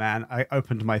 Yeah, man. I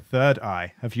opened my third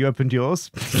eye. Have you opened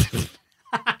yours?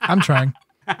 I'm trying.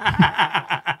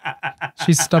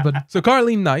 She's stubborn. So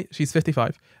Caroline Knight, she's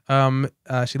 55.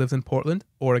 She lives in Portland,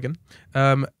 Oregon.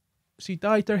 She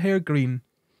dyed her hair green,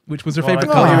 which was her favorite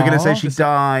I color. thought you were going to say she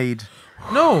died.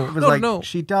 No.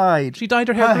 She died. She dyed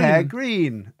her hair Her green. hair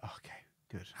green. Okay,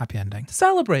 good. Happy ending. To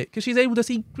celebrate, because she's able to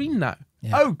see green now.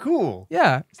 Yeah. Oh, cool.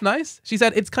 Yeah, it's nice. She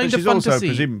said it's kind But of she's fun also to see.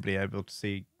 presumably able to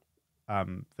see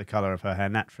the color of her hair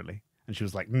naturally. And she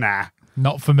was like, nah.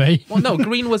 Not for me. Well, no,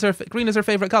 green is her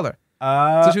favorite color.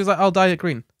 So she was like, I'll dye it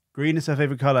green. Green is her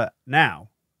favorite color now.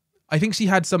 I think she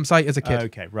had some sight as a kid.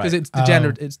 Okay, right. Because it's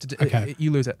degenerate. Okay.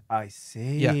 You lose it. I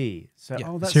see. Yeah. So,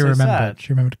 Yeah. that's She so remembered. sad.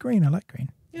 She remembered green. I like green.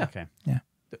 Yeah. Okay. Yeah.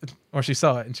 Or she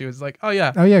saw it and she was like, oh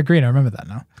yeah. Oh yeah, green. I remember that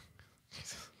now.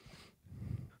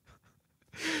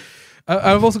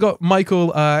 I've also got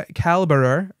Michael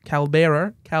Calberer.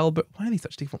 Why are these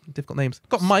such difficult names?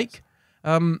 Got Mike.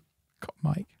 Got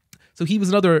Mike. So he was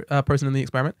another person in the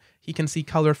experiment. He can see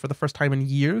color for the first time in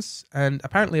years, and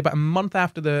apparently about a month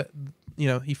after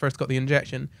he first got the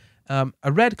injection,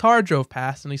 a red car drove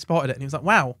past and he spotted it and he was like,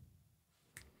 "Wow,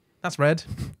 that's red."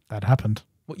 That happened.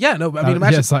 Well, yeah, no, I mean,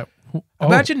 imagine, it's like,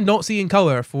 imagine not seeing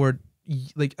color for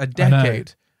like a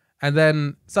decade, and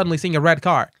then suddenly seeing a red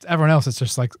car. To everyone else, it's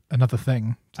just like another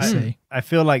thing to see. I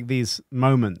feel like these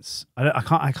moments,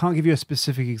 I can't give you a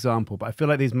specific example, but I feel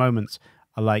like these moments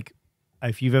are like,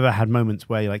 if you've ever had moments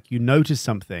where like you notice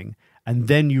something and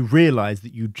then you realize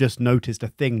that you just noticed a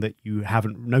thing that you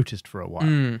haven't noticed for a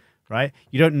while, right?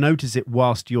 You don't notice it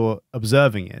whilst you're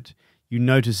observing it. You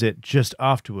notice it just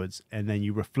afterwards, and then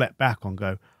you reflect back on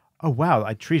go, oh, wow,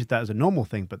 I treated that as a normal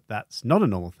thing, but that's not a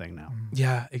normal thing now.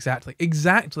 Yeah, exactly.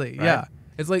 Right? Yeah.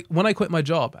 It's like when I quit my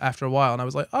job after a while and I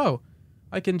was like, oh,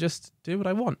 I can just do what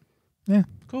I want. Yeah.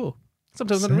 Cool.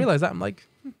 Sometimes when I realize that, I'm like,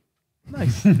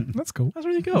 nice. That's cool. That's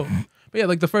really cool. But yeah,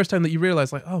 like the first time that you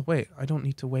realize, like, oh wait, I don't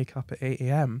need to wake up at 8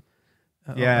 a.m.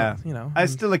 Yeah. I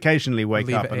still occasionally wake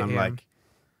leave up at and I'm 8 a.m. like,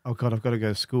 oh God, I've got to go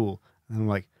to school. And I'm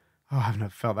like, oh, I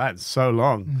haven't felt that in so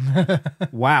long.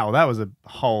 Wow, that was a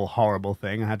whole horrible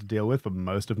thing I had to deal with for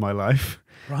most of my life.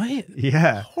 Right?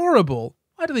 Yeah. Horrible.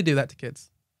 Why do they do that to kids?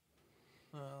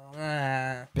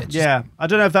 Bitch. Yeah. I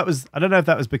don't know if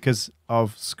that was because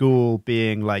of school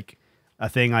being like a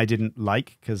thing I didn't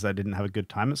like because I didn't have a good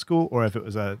time at school, or if it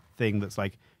was a thing that's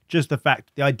like just the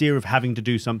idea of having to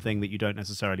do something that you don't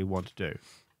necessarily want to do.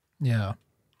 Yeah.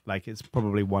 Like it's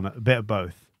probably a bit of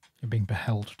both. You're being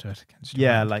beheld to it against your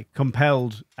Yeah, will. like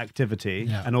compelled activity,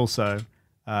 Yeah. and also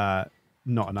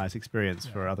not a nice experience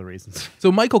for other reasons.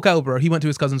 So Michael Kelber, he went to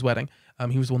his cousin's wedding.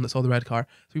 He was the one that saw the red car.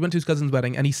 So he went to his cousin's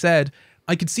wedding, and he said,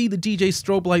 I could see the DJ's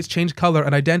strobe lights change color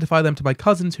and identify them to my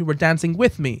cousins who were dancing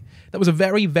with me. That was a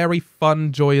very, very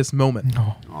fun, joyous moment.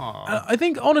 Oh. I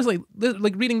think, honestly,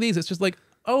 like reading these, it's just like,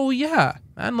 oh yeah,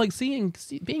 and like being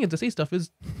able to see stuff is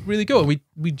really cool.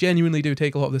 We genuinely do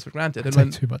take a lot of this for granted. I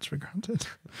take too much for granted.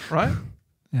 Right?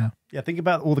 Yeah. Yeah, think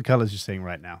about all the colors you're seeing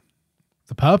right now.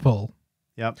 The purple.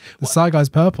 Yep. The SCI GUYS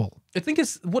purple. I think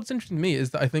what's interesting to me is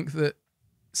that I think that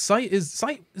sight is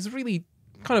really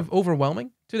kind of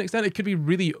overwhelming to an extent. It could be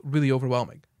really, really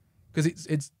overwhelming because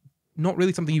it's not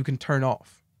really something you can turn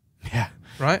off. Yeah.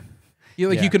 Right?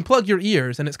 You can plug your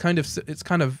ears and it's kind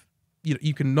of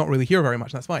you can not really hear very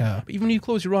much, and that's fine. Yeah. But even when you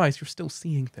close your eyes, you're still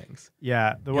seeing things.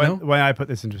 Yeah. The way I put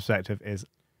this into perspective is,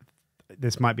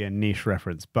 this might be a niche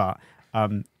reference, but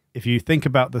if you think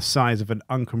about the size of an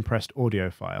uncompressed audio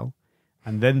file,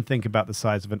 and then think about the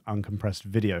size of an uncompressed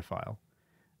video file.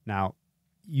 Now,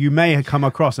 you may come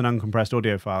across an uncompressed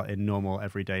audio file in normal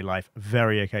everyday life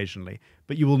very occasionally,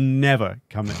 but you will never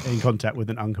come in contact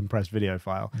with an uncompressed video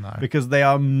file because they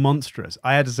are monstrous.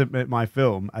 I had to submit my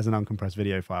film as an uncompressed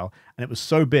video file, and it was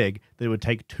so big that it would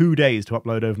take 2 days to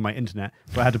upload over my internet,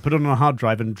 so I had to put it on a hard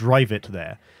drive and drive it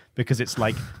there because it's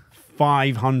like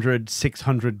 500,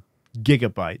 600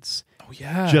 gigabytes.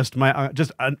 Yeah. Just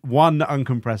one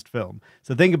uncompressed film.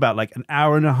 So think about like an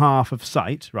hour and a half of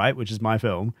sight, right, which is my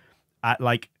film, at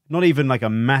like not even like a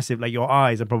massive, like your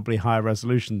eyes are probably higher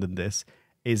resolution than this,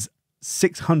 is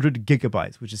 600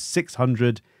 gigabytes, which is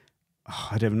 600,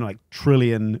 I don't know, like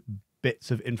trillion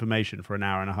bits of information for an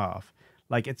hour and a half.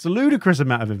 Like, it's a ludicrous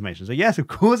amount of information. So yes, of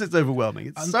course it's overwhelming.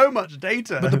 It's so much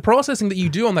data. But the processing that you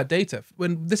do on that data,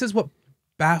 this is what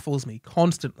baffles me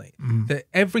constantly, that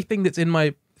everything that's in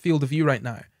my field of view right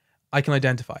now, I can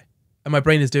identify, and my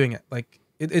brain is doing it. Like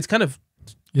it's kind of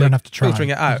you don't have to try filtering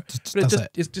it out.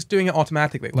 It's just doing it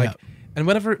automatically. Like, and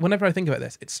whenever I think about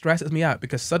this, it stresses me out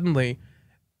because suddenly,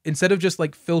 instead of just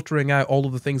like filtering out all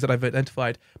of the things that I've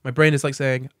identified, my brain is like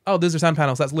saying, "Oh, those are sound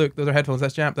panels. That's Luke. Those are headphones.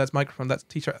 That's Jamp. That's microphone. That's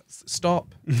t-shirt."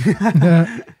 Stop.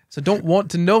 So don't want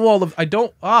to know all of.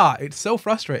 It's so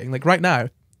frustrating. Like right now,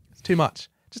 it's too much.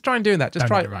 Just try and do that. Just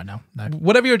try it right now. No.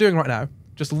 Whatever you're doing right now,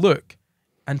 just look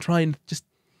and try and just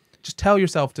tell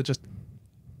yourself to just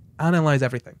analyze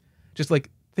everything. Just like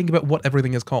think about what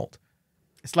everything is called.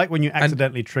 It's like when you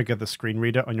accidentally trigger the screen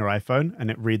reader on your iPhone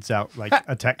and it reads out like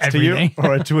a text to you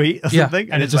or a tweet or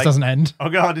something. And it just doesn't end. Oh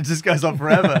God, it just goes on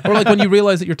forever. Or like when you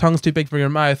realize that your tongue's too big for your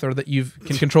mouth or that you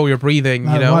can control your breathing,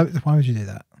 you know. Why would you do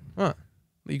that? What?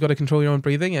 You got to control your own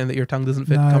breathing and that your tongue doesn't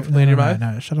fit comfortably in your mouth?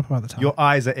 No, shut up about the tongue. Your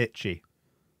eyes are itchy.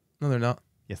 No, they're not.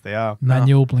 Yes, they are.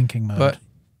 Manual blinking mode. But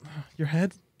your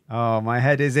head? Oh, my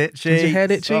head is itchy. Is your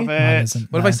head itchy? Stop it.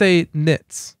 What if I say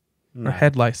nits or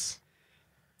head lice?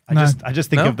 I just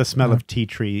think of the smell of tea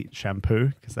tree shampoo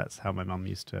because that's how my mum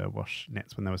used to wash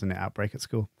nits when there was a nit outbreak at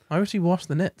school. Why would she wash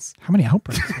the nits? How many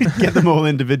outbreaks? Get them all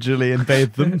individually and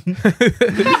bathe them.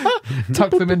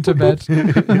 Tuck them into bed.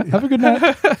 Have a good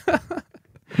night.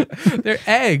 They're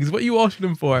eggs. What are you washing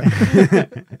them for?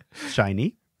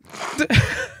 Shiny.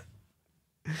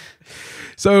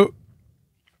 So,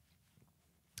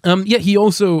 he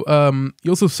also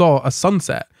saw a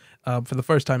sunset for the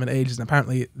first time in ages, and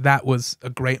apparently that was a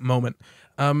great moment.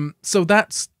 So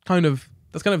that's kind of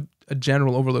a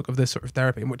general overlook of this sort of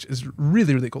therapy, which is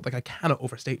really, really cool. Like, I cannot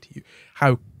overstate to you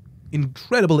how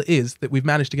incredible it is that we've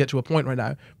managed to get to a point right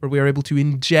now where we are able to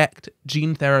inject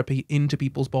gene therapy into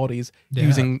people's bodies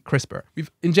using CRISPR.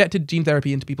 We've injected gene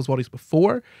therapy into people's bodies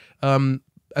before.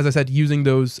 As I said, using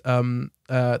those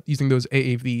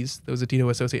AAVs, those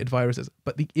adeno-associated viruses.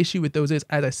 But the issue with those is,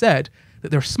 as I said, that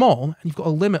they're small, and you've got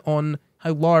a limit on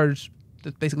how large,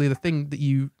 basically the thing that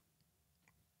you...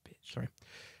 Sorry.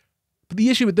 But the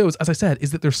issue with those, as I said,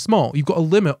 is that they're small. You've got a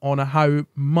limit on how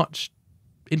much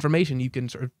information you can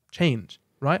sort of change,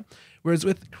 right? Whereas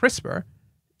with CRISPR,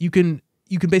 you can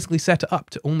basically set it up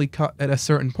to only cut at a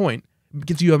certain point. It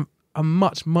gives you a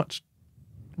much, much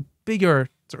bigger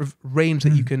sort of range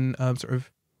that you can sort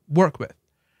of work with,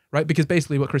 right? Because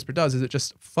basically what CRISPR does is it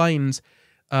just finds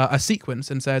a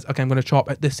sequence and says, okay, I'm going to chop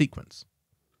at this sequence,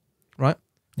 right?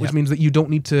 Which means that you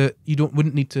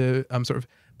wouldn't need to sort of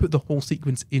put the whole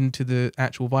sequence into the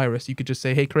actual virus. You could just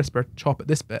say, hey, CRISPR, chop at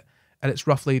this bit, and it's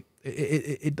roughly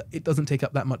it doesn't take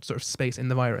up that much sort of space in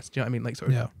the virus. Do you know what I mean? Like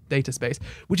sort of data space,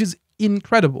 which is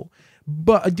incredible.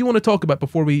 But I do want to talk about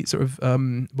before we sort of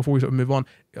move on,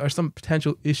 are some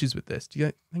potential issues with this. Do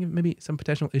you think of maybe some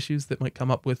potential issues that might come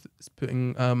up with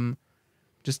putting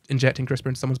just injecting CRISPR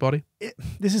into someone's body?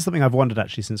 This is something I've wondered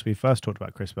actually since we first talked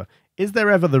about CRISPR. Is there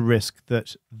ever the risk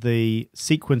that the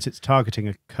sequence it's targeting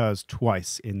occurs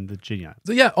twice in the genome?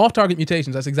 So yeah, off-target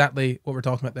mutations, that's exactly what we're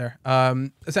talking about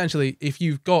there. Essentially, if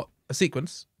you've got a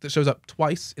sequence that shows up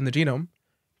twice in the genome,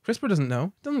 CRISPR doesn't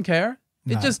know, doesn't care.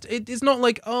 No. It's not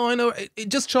like, oh, I know, it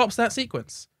just chops that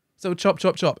sequence. So chop,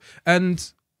 chop, chop.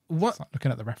 And what? It's like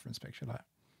looking at the reference picture, like,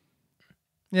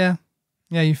 yeah,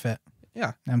 you fit.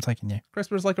 Yeah, I'm taking you.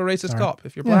 CRISPR's like a racist cop.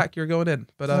 If you're black, you're going in.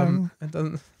 But it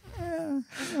doesn't. Yeah,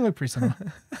 they look pretty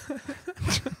similar.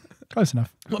 Close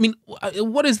enough. I mean,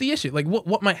 what is the issue? Like,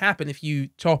 what might happen if you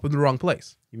chop in the wrong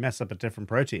place? You mess up a different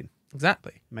protein.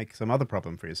 Exactly. Make some other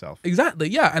problem for yourself. Exactly.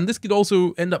 Yeah, and this could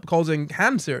also end up causing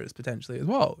cancers potentially as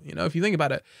well. You know, if you think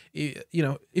about it, you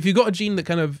know, if you've got a gene that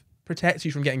kind of protects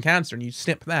you from getting cancer and you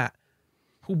snip that,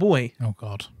 oh boy. Oh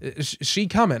God. Is she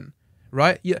coming?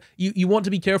 Right? Yeah, you want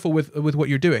to be careful with what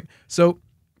you're doing. So,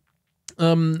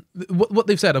 what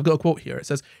they've said, I've got a quote here. It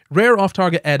says, "Rare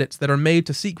off-target edits that are made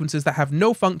to sequences that have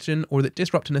no function or that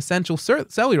disrupt an essential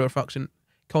cellular function,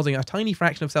 causing a tiny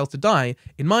fraction of cells to die,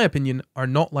 in my opinion, are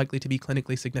not likely to be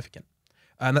clinically significant."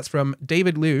 And that's from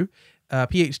David Liu,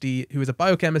 PhD, who is a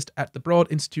biochemist at the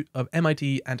Broad Institute of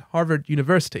MIT and Harvard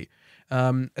University.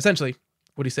 Essentially,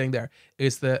 what he's saying there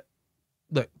is that,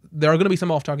 look, there are going to be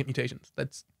some off-target mutations.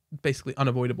 That's basically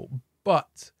unavoidable.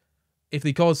 But if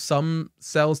they cause some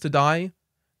cells to die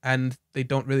and they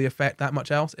don't really affect that much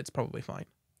else, it's probably fine.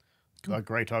 The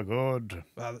great are good.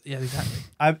 Yeah, exactly.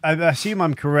 I assume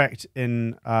I'm correct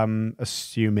in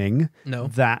assuming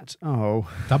that...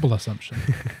 Oh. Double assumption.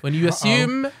 When you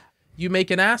assume, you make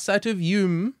an ass out of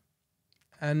you,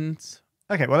 and...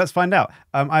 Okay, well, let's find out.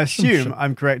 I assume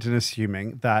I'm correct in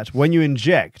assuming that when you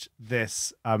inject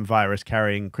this virus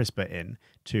carrying CRISPR in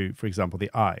to, for example, the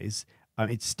eyes,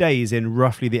 it stays in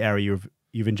roughly the area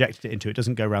you've injected it into. It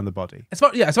doesn't go around the body. As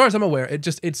far as I'm aware,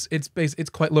 it's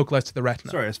quite localized to the retina.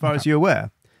 Sorry, as far as you're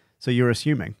aware. So you're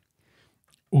assuming.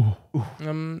 Ooh.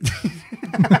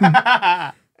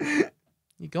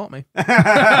 You got me.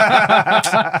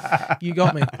 You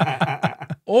got me.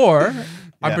 Or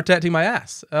I'm protecting my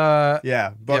ass. But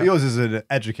yours is an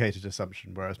educated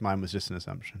assumption, whereas mine was just an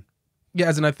assumption. Yeah,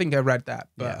 as in I think I read that,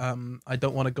 but I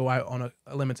don't want to go out on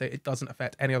a limb and say it doesn't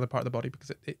affect any other part of the body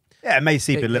because it may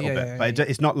seep a little bit, but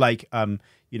it's not like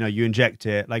you inject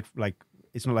it like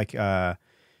it's not like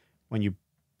when you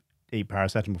eat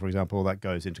paracetamol, for example, that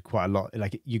goes into quite a lot.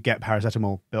 Like you get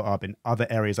paracetamol built up in other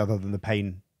areas other than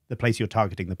the place you're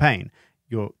targeting the pain.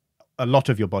 A lot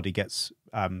of your body gets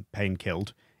pain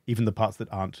killed, even the parts that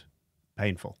aren't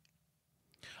painful.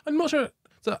 I'm not sure.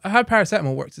 So how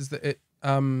paracetamol works is that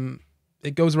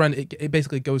it goes around. It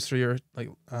basically goes through your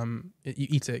you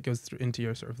eat it. It goes through into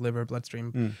your sort of liver,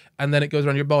 bloodstream, and then it goes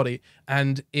around your body.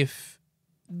 And if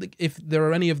there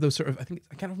are any of those sort of, I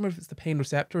can't remember if it's the pain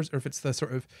receptors or if it's the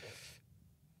sort of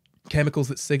chemicals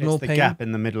that signal pain. It's the gap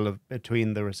in the middle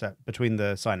between the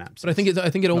synapses. But I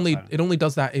think it only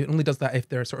does that. It only does that if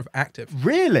they're sort of active.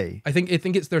 Really? I think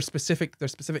it's their specific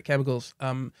chemicals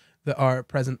that are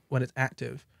present when it's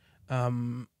active,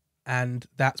 and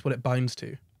that's what it binds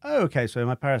to. Oh, okay. So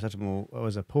my paracetamol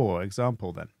was a poor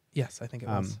example then. Yes, I think it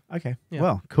was. Okay. Yeah.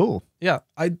 Well, cool. Yeah.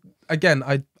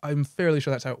 I'm fairly sure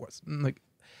that's how it works. Like,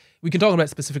 we can talk about it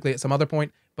specifically at some other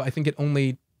point, but I think it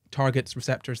only targets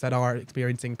receptors that are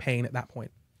experiencing pain at that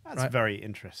point. That's very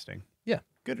interesting. Yeah.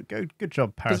 Good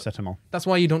job, paracetamol. That's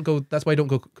why you don't go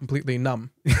completely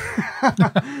numb.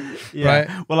 Yeah. Right?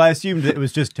 Well, I assumed that it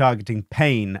was just targeting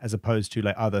pain as opposed to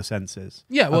like other senses.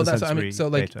 Yeah. Well, that's what I mean. So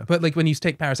but when you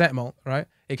take paracetamol, right,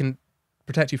 it can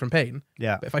protect you from pain.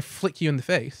 Yeah. But if I flick you in the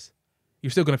face,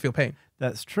 you're still going to feel pain.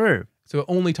 That's true. So it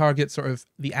only targets sort of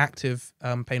the active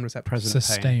pain receptors.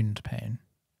 Sustained pain.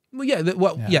 Well,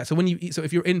 yeah. So so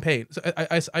if you're in pain, so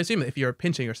I assume that if you're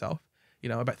pinching yourself,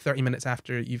 about 30 minutes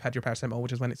after you've had your paracetamol,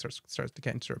 which is when it starts to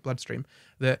get into your bloodstream,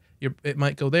 that it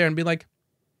might go there and be like,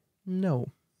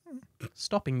 no,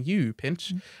 stopping you,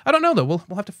 pinch. I don't know though.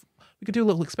 We could do a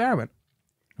little experiment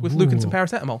with Luke and some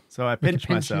paracetamol. So I pinch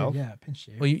myself. Yeah, pinch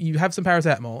you. Well, you have some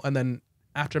paracetamol, and then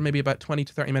after maybe about 20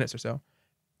 to 30 minutes or so,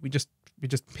 we just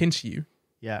pinch you.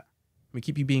 Yeah. We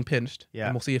keep you being pinched. Yeah.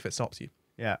 And we'll see if it stops you.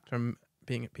 Yeah. From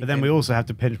being. But then we also have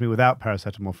to pinch me without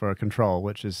paracetamol for a control,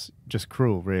 which is just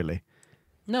cruel, really.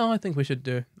 No, I think we should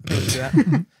do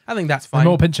that. I think that's fine.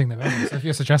 More pinching the veins. So if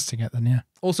you're suggesting it, then yeah.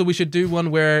 Also, we should do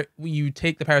one where you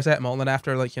take the paracetamol and then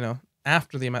after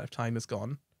the amount of time is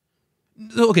gone,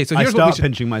 Okay, so I here's start what we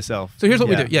pinching myself. So here's what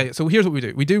we do. Yeah, so here's what we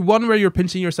do. We do one where you're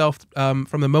pinching yourself from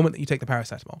the moment that you take the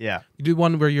paracetamol. Yeah. You do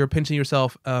one where you're pinching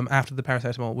yourself after the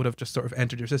paracetamol would have just sort of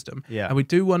entered your system. Yeah. And we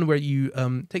do one where you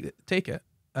take it,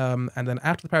 and then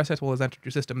after the paracetamol has entered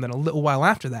your system, then a little while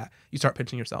after that, you start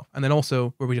pinching yourself. And then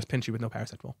also where we just pinch you with no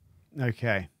paracetamol.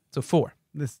 Okay. So 4.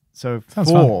 Sounds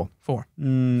 4. 4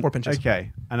 pinches.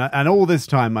 Okay. And all this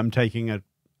time I'm taking a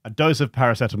dose of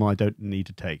paracetamol I don't need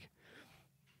to take.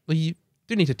 Well, you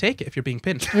do need to take it if you're being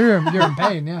pinched. You're in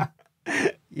pain, yeah.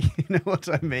 You know what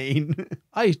I mean?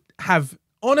 I have,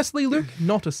 honestly, Luke,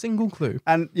 not a single clue.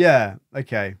 And yeah,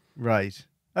 okay, right.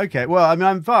 Okay, well, I mean,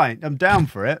 I'm fine. I'm down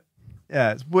for it.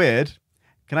 Yeah, it's weird.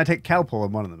 Can I take Calpol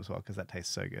on one of them as well? Because that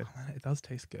tastes so good. It does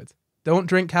taste good. Don't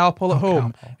drink Calpol at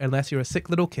home unless you're a sick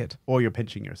little kid. Or you're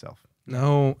pinching yourself.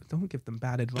 No, don't give them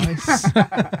bad advice.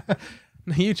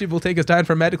 YouTube will take us down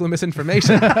for medical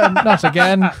misinformation. Not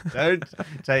again. Don't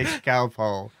take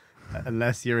Calpol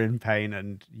unless you're in pain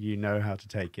and you know how to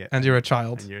take it. And you're a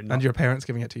child. And your parents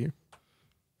giving it to you.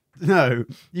 No,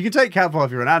 you can take Calpol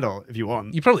if you're an adult, if you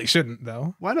want. You probably shouldn't,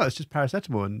 though. Why not? It's just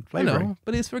paracetamol and I flavoring. know,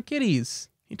 but it's for kiddies.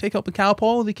 You take out the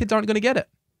Calpol, the kids aren't going to get it.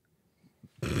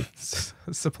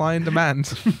 Supply and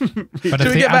demand. But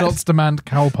if the adults demand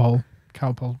Calpol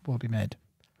will be made.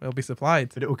 Will be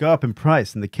supplied. But it will go up in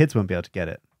price and the kids won't be able to get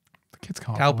it. The kids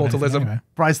can't. Calpoltilism. Anyway.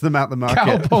 Price them out the market.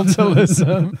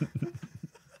 Calpoltilism.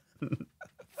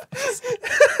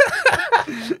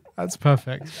 That's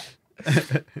perfect.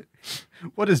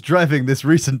 What is driving this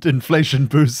recent inflation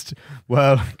boost?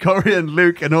 Well, Corey and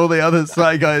Luke and all the other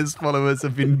SCI GUYS followers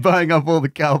have been buying up all the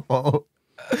Calpol.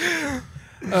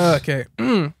 Okay.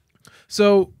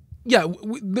 So, yeah,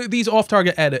 these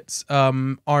off-target edits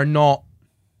are not,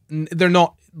 they're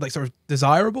not like sort of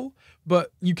desirable, but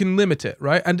you can limit it,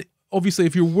 right? And obviously,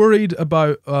 if you're worried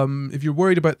about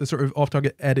the sort of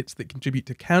off-target edits that contribute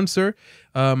to cancer,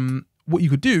 what you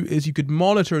could do is you could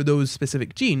monitor those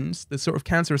specific genes, the sort of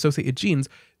cancer-associated genes,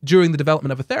 during the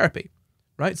development of a therapy,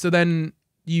 right? So then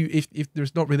if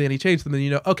there's not really any change to them, then you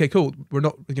know, okay, cool, we're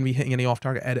not going to be hitting any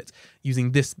off-target edits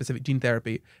using this specific gene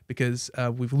therapy because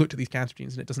we've looked at these cancer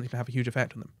genes and it doesn't even have a huge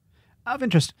effect on them. Out of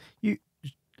interest,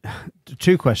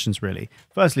 two questions really.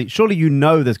 Firstly, surely you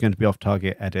know there's going to be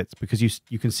off-target edits because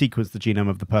you can sequence the genome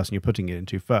of the person you're putting it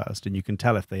into first, and you can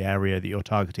tell if the area that you're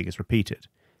targeting is repeated.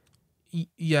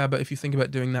 Yeah, but if you think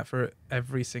about doing that for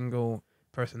every single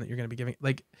person that you're going to be giving,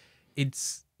 like,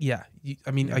 it's, yeah.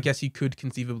 I guess you could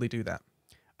conceivably do that.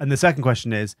 And the second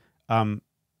question is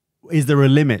there a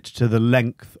limit to the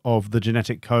length of the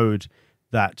genetic code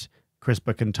that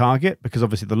CRISPR can target? Because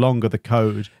obviously the longer the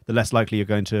code, the less likely you're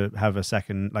going to have a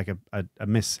second, like a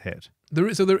miss hit. There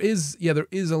is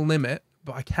a limit,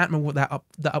 but I can't remember what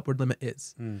that upward limit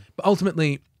is. But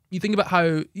ultimately, you think about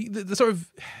how the sort of,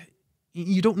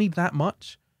 you don't need that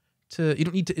much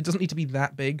it doesn't need to be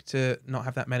that big to not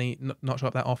have that many, not show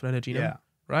up that often in a genome,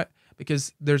 right?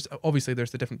 Because there's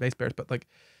the different base pairs, but like,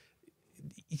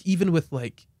 even with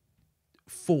like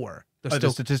 4, there's still...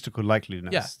 the statistical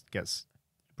likeliness gets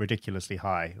ridiculously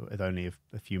high with only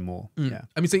a few more. Yeah,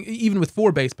 I mean, so even with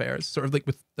 4 base pairs, sort of like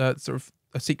with sort of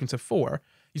a sequence of 4,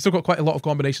 you still got quite a lot of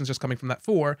combinations just coming from that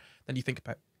 4. Then you think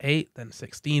about 8, then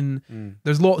 16.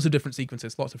 There's lots of different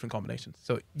sequences, lots of different combinations.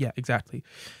 So yeah, exactly.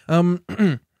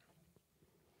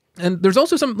 And there's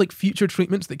also some like future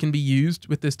treatments that can be used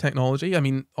with this technology. I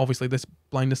mean, obviously this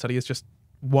blindness study is just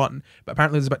one, but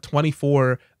apparently there's about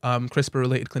 24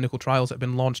 CRISPR-related clinical trials that have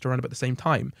been launched around about the same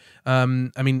time. I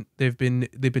mean, they've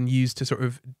been used to sort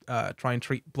of try and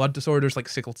treat blood disorders like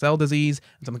sickle cell disease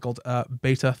and something called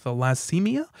beta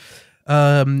thalassemia.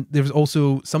 There's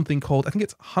also something called, I think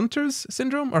it's Hunter's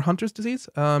syndrome or Hunter's disease,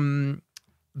 where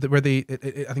I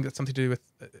think that's something to do with,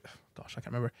 gosh, I can't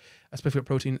remember, a specific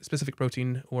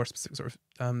protein or specific sort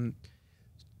of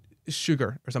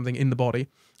sugar or something in the body.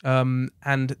 And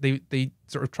they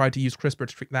sort of tried to use CRISPR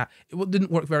to treat that. It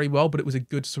didn't work very well, but it was a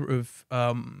good sort of,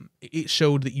 it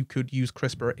showed that you could use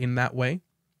CRISPR in that way.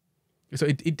 So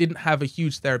it didn't have a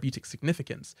huge therapeutic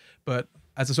significance, but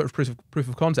as a sort of proof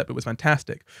of concept, it was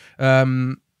fantastic.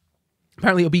 Apparently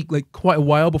it'll be like quite a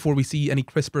while before we see any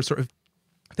CRISPR sort of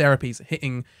therapies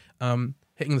hitting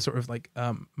the sort of like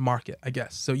market, I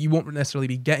guess. So you won't necessarily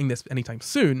be getting this anytime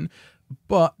soon,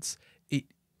 but it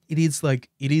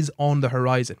is on the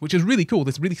horizon, which is really cool.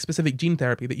 This really specific gene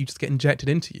therapy that you just get injected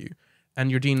into you, and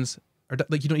your genes are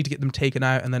like, you don't need to get them taken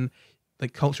out and then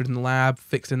like cultured in the lab,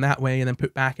 fixed in that way, and then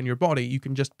put back in your body. You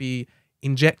can just be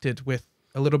injected with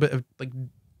a little bit of like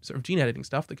sort of gene editing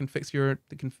stuff that can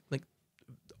like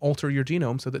alter your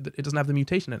genome so that it doesn't have the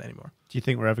mutation in it anymore. Do you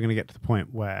think we're ever going to get to the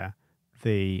point where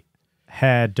the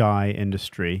hair dye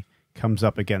industry comes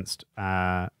up against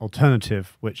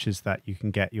alternative, which is that you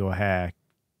can get your hair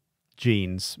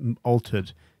genes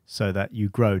altered so that you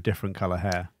grow different color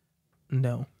hair?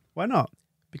 No. Why not?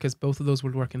 Because both of those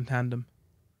would work in tandem.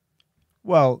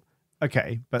 Well,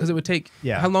 okay, but because it would take.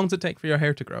 Yeah. How long does it take for your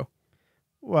hair to grow?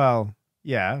 Well,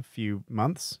 yeah, a few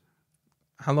months.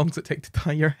 How long does it take to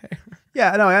dye your hair?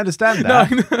 Yeah, no, I understand No,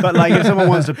 that. But like, if someone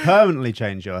wants to permanently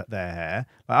change their hair,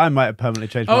 like I might have permanently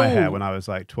changed my hair when I was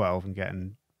like 12 and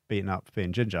getting beaten up for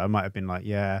being ginger. I might have been like,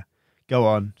 yeah, go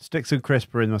on, stick some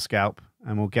CRISPR in my scalp,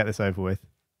 and we'll get this over with.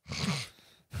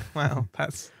 Wow,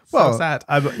 that's so sad.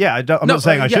 I'm not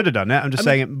saying I should have done it. I'm just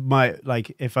saying it might,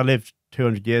 like, if I lived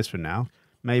 200 years from now,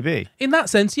 maybe. In that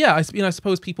sense, yeah, I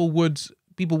suppose people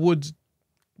could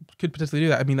potentially do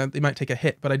that. I mean, they might take a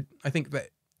hit, but I think that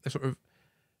the sort of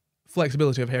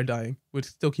flexibility of hair dyeing would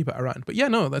still keep it around. But yeah,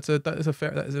 no, that is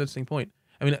an interesting point.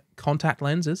 I mean, contact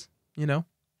lenses,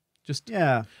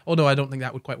 Yeah. Although I don't think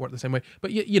that would quite work the same way.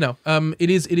 But it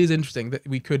is interesting that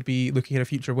we could be looking at a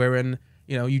future wherein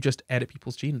you just edit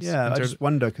people's genes. Yeah, I just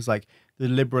wonder because like the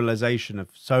liberalization of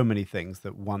so many things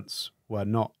that once were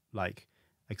not like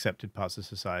accepted parts of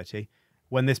society,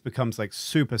 when this becomes like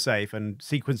super safe and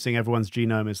sequencing everyone's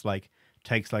genome is like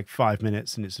takes like 5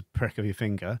 minutes and it's a prick of your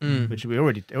finger, which it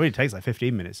already takes like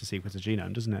 15 minutes to sequence a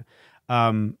genome, doesn't it?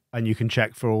 And you can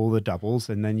check for all the doubles,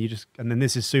 and then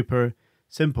this is super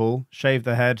simple. Shave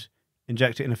the head,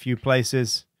 inject it in a few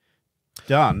places,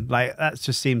 done. Like that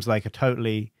just seems like a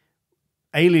totally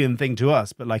alien thing to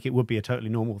us, but like it would be a totally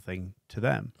normal thing to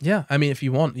them. Yeah, I mean, if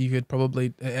you want, you could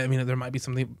probably. I mean, there might be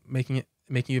something making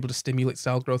you able to stimulate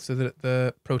cell growth so that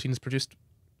the protein is produced,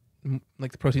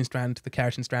 like the protein strand, the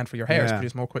keratin strand for your hair is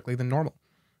produced more quickly than normal,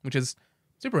 which is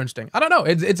super interesting. I don't know.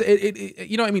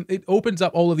 I mean, it opens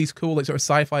up all of these cool like sort of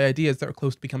sci-fi ideas that are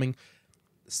close to becoming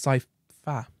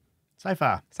sci-fi.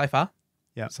 Sci-fi. Sci-fi.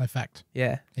 Yeah. Sci-fact.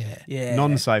 Yeah. Yeah. Yeah.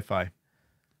 Non-sci-fi.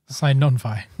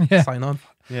 Sci-non-fi. Yeah. Sign-on.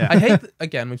 Yeah. I hate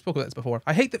again. We've spoken about this before.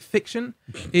 I hate that fiction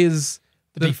is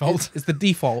The default. Is the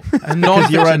default. Because And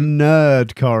non-fiction. you're a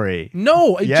nerd, Corey.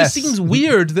 No, it just seems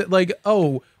weird that like,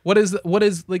 oh, what is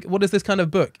this kind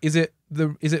of book? Is it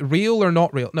real or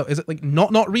not real? No, is it like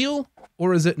not real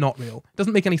or is it not real? It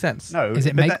doesn't make any sense. No. Is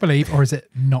it make believe or is it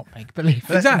not make believe?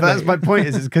 Exactly. That's my point.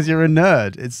 Is because you're a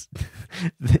nerd.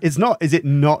 It's not. Is it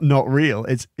not real?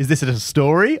 Is this a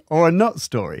story or a not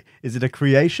story? Is it a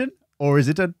creation or is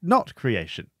it a not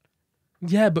creation?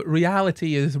 Yeah, but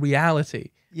reality is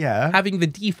reality. Yeah. Having the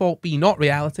default be not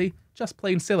reality, just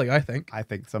plain silly, I think. I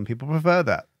think some people prefer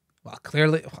that. Well,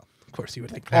 clearly, of course you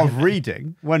would think that. Of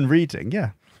reading, when reading, yeah.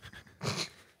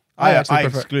 I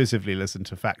exclusively listen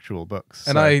to factual books.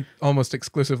 And I almost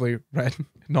exclusively read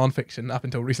non-fiction up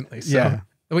until recently. So. Yeah.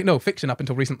 Wait, no, fiction up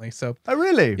until recently. So. Oh,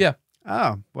 really? Yeah.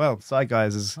 Oh, well, SCI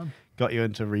GUYS has got you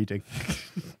into reading.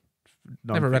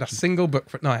 Never read a single book.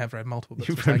 I have read multiple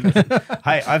books.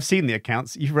 Hey, I've seen the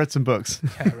accounts. You've read some books.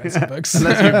 Yeah, I read some books.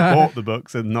 Unless you've bought the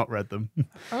books and not read them.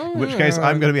 In which case,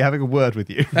 I'm going to be having a word with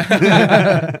you.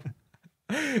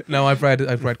 No, I've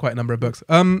read quite a number of books.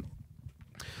 Ooh,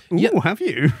 have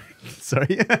you?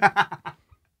 Sorry.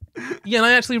 Yeah, and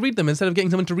I actually read them instead of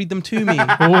getting someone to read them to me.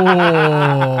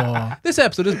 Oh. This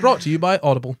episode is brought to you by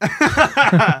Audible.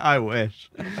 I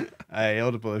wish. Hey,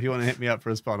 Audible, if you want to hit me up for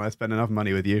a spot, I spend enough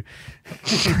money with you.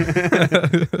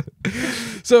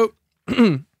 So,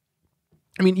 I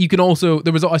mean, you can also.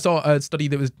 I saw a study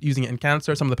that was using it in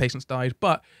cancer. Some of the patients died,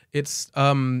 but the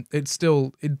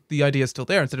idea is still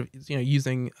there. Instead of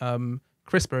using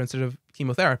CRISPR instead of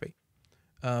chemotherapy,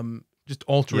 just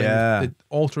altering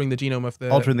the genome of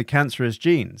altering the cancerous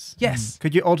genes. Yes.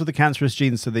 Could you alter the cancerous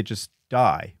genes so they just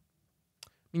die?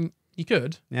 I mean, you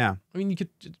could. Yeah. I mean, you could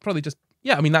probably just.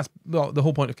 Yeah, I mean, that's the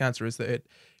whole point of cancer is that it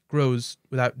grows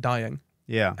without dying.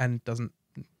 Yeah. And doesn't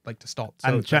like to stop. So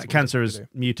and cancer is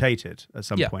mutated at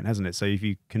some point, hasn't it? So if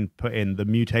you can put in the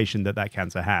mutation that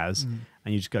cancer has,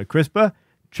 and you just go CRISPR,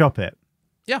 chop it.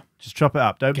 Yeah. Just chop it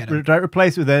up. Don't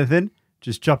replace it with anything.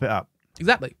 Just chop it up.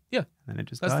 Exactly. Yeah. And it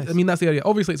just dies. I mean, that's the idea.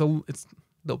 Obviously, it's a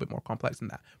little bit more complex than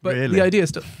that, but really? the idea is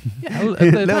still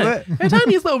a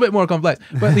tiny little bit more complex.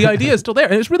 But the idea is still there,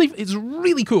 and it's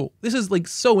really cool. This is like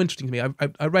so interesting to me.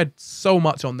 I read so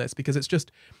much on this because it's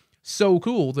just so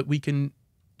cool that we can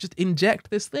just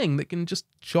inject this thing that can just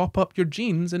chop up your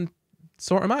genes and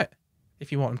sort them out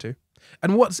if you want them to.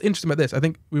 And what's interesting about this, I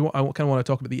think I kind of want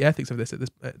to talk about the ethics of this at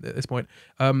this point,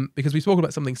 because we spoke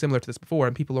about something similar to this before,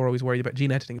 and people are always worried about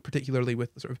gene editing, particularly with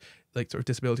sort of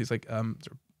disabilities like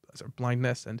sort of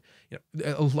blindness, and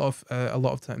a lot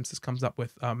of times this comes up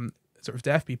with sort of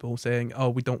deaf people saying, oh,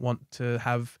 we don't want to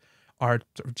have our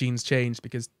sort of genes changed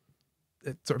because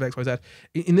it's sort of X, Y, Z.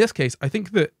 In this case, I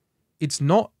think that it's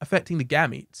not affecting the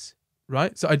gametes,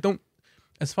 right? So I don't,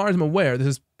 as far as I'm aware, this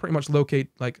is pretty much located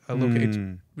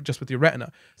just with your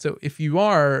retina. So if you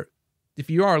are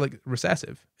like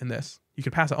recessive in this, you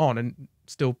could pass it on and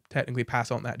still technically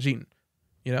pass on that gene,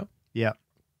 you know? Yeah.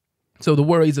 So the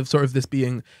worries of sort of this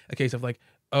being a case of like,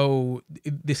 oh,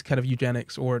 this kind of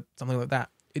eugenics or something like that,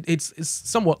 it's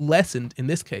somewhat lessened in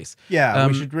this case. Yeah,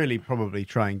 we should really probably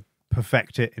try and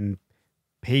perfect it in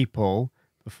people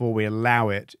before we allow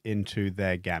it into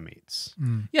their gametes.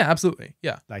 Yeah, absolutely.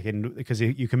 Yeah. Because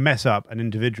you can mess up an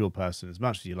individual person as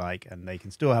much as you like, and they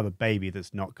can still have a baby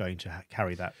that's not going to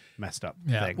carry that messed up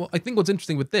thing. Well, I think what's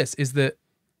interesting with this is that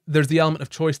there's the element of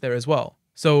choice there as well.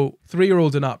 So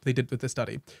 3-year-olds and up, they did with this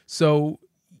study. So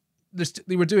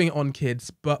they were doing it on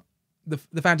kids, but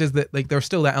the fact is that like there's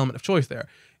still that element of choice there.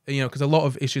 You know, because a lot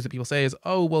of issues that people say is,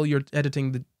 oh, well, you're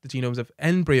editing the genomes of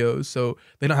embryos, so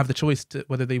they don't have the choice to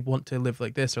whether they want to live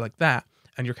like this or like that.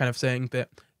 And you're kind of saying that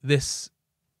this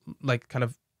like kind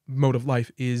of mode of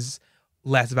life is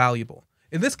less valuable.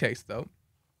 In this case, though,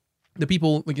 the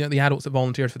people, like, you know, the adults that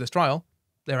volunteered for this trial,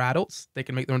 they're adults. They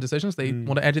can make their own decisions. They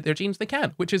want to edit their genes. They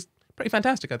can, which is pretty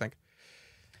fantastic, I think.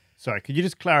 Sorry, could you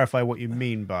just clarify what you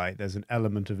mean by there's an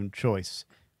element of choice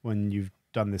when you've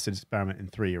done this experiment in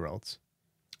 3-year-olds?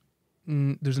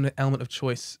 There's an element of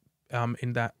choice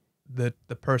in that the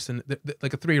person,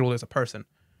 like a 3-year-old is a person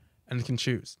and can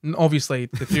choose. And obviously,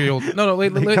 the 3-year-old... No,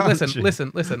 listen.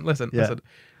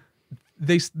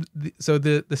 So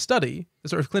the study, the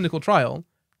sort of clinical trial,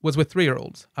 was with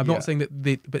 3-year-olds. I'm not saying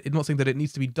that it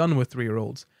needs to be done with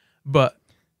 3-year-olds, but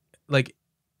like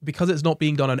because it's not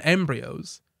being done on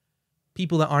embryos,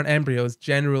 people that aren't embryos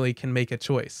generally can make a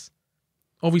choice.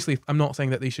 Obviously, I'm not saying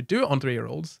that they should do it on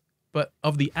 3-year-olds, but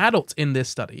of the adults in this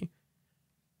study,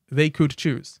 they could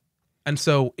choose. And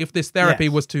so if this therapy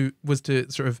was to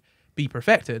sort of be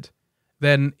perfected,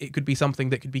 then it could be something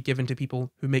that could be given to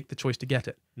people who make the choice to get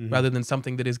it, rather than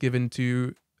something that is given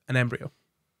to an embryo.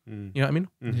 You know what I mean?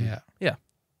 Yeah.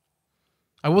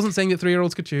 I wasn't saying that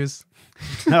 3-year-olds could choose.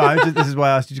 No, this is why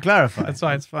I asked you to clarify. That's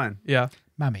fine. It's fine. Yeah.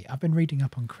 Mammy, I've been reading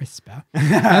up on CRISPR.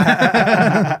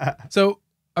 So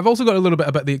I've also got a little bit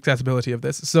about the accessibility of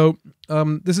this. So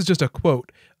this is just a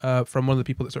quote from one of the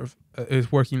people that sort of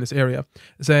is working in this area,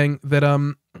 saying that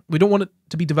we don't want it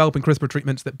to be developing CRISPR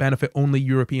treatments that benefit only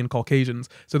European Caucasians.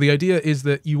 So the idea is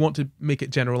that you want to make it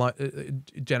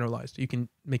generalized. You can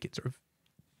make it sort of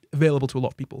available to a lot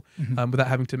of people without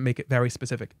having to make it very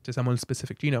specific to someone's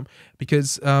specific genome.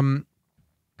 Because a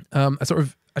sort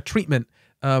of a treatment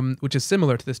which is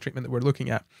similar to this treatment that we're looking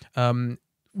at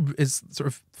is sort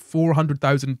of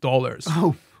 $400,000.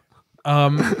 Oh,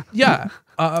 yeah.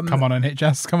 Come on,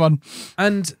 NHS, come on.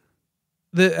 And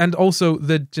also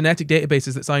the genetic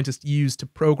databases that scientists use to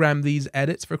program these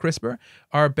edits for CRISPR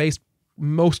are based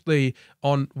mostly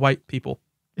on white people.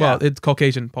 Well, it's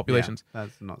Caucasian populations. Yeah,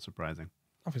 that's not surprising.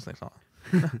 Obviously, it's not.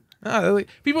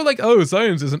 People are like, oh,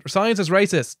 science is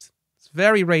racist. It's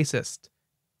very racist.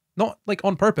 Not like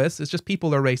on purpose. It's just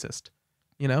people are racist.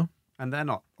 You know. And they're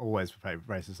not always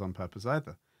racist on purpose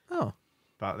either. Oh.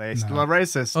 But they still are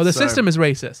racist. Oh, the system is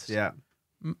racist. Yeah.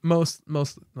 Mostly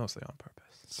on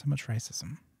purpose. So much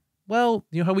racism. Well,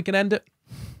 you know how we can end it?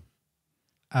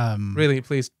 Really,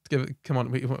 please give it. Come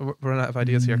on, we're running out of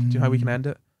ideas here. Do you know how we can end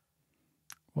it?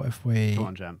 What if we? Go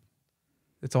on, Jam.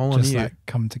 It's all on you. Like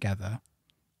come together,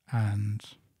 and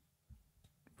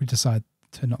we decide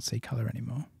to not see color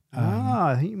anymore.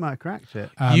 I think you might have cracked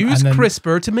it. Use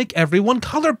CRISPR to make everyone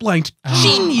colorblind.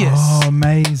 Genius! Oh,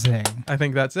 amazing! I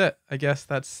think that's it. I guess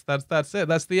that's it.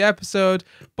 That's the episode.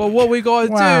 But what we gotta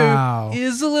do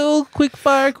is a little quick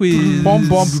fire quiz.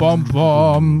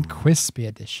 Bomb, Quispy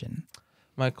edition.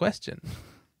 My question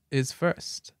is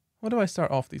first. What do I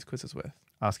start off these quizzes with?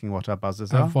 Asking what our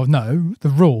buzzers are? Well, no, the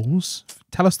rules.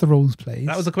 Tell us the rules, please.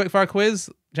 That was a quick fire quiz.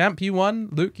 Jamp, you won.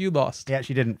 Luke, you lost. He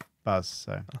actually didn't buzz,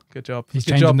 so. Oh, good job. He's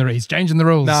changing the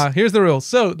rules. Nah, here's the rules.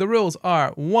 So the rules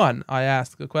are: 1, I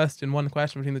ask a question, one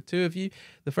question between the two of you.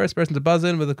 The first person to buzz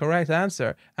in with the correct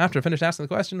answer after I finish asking the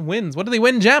question wins. What do they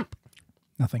win, Jamp?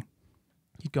 Nothing.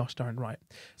 You gosh darn right.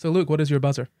 So Luke, what is your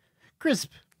buzzer?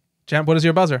 Crisp. Jamp, what is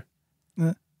your buzzer?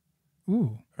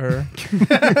 Ooh.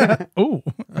 Ooh.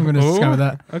 I'm going to discover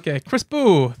that. Okay.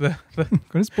 Crispoo.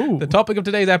 The topic of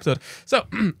today's episode. So,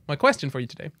 my question for you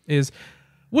today is,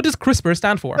 what does CRISPR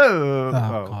stand for? Oh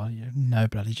God, you have no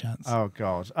bloody chance. Oh,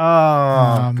 God.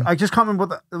 I just can't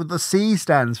remember what the C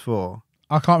stands for.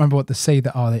 I can't remember what the C,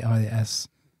 the R, the I, the S,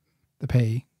 the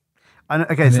P.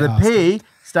 Okay, so the P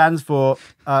stands for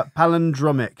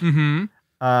palindromic.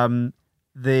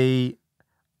 The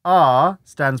R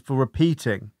stands for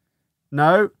repeating.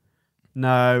 No.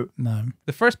 No.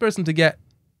 The first person to get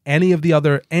any of the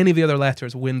other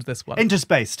letters wins this one.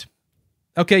 Interspaced.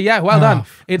 Okay, yeah, well done.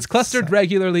 It's clustered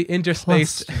regularly,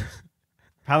 interspaced.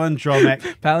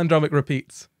 Palindromic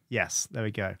repeats. Yes, there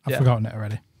we go. I've forgotten it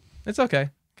already. It's okay.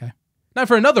 Now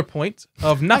for another point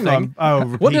of nothing.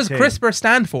 What does CRISPR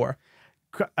stand for?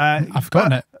 I've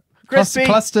forgotten it. Crispy.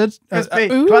 Clustered.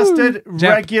 Clustered,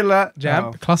 regular.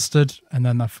 Jam. Clustered, and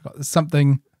then I forgot. There's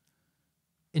something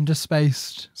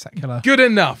interspaced, secular. Good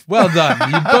enough. Well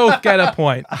done. You both get a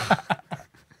point.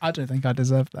 I don't think I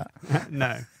deserve that.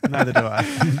 No, neither do I.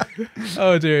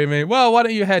 Oh, dearie me. Well, why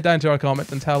don't you head down to our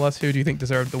comments and tell us who do you think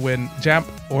deserved the win, Jamp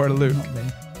or Luke? Not me.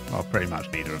 Well, pretty much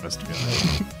neither of us, to be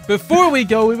honest. Before we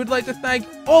go, we would like to thank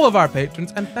all of our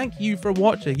patrons and thank you for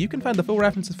watching. You can find the full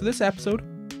references for this episode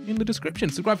in the description.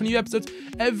 Subscribe for new episodes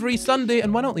every Sunday,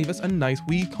 and why not leave us a nice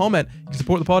wee comment? You can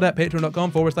support the pod at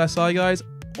patreon.com/SCI Guys,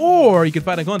 or you can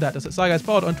find and contact us at SCI Guys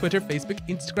Pod on Twitter, Facebook,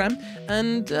 Instagram,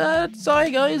 and SCI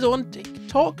Guys on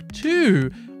TikTok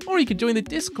too. Or you could join the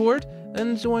Discord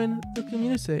and join the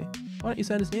community. Why don't you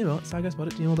send us an email at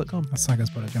sciguyspod@gmail.com. That's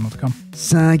sciguyspod@gmail.com.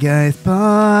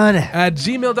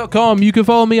 sciguyspod@gmail.com. You can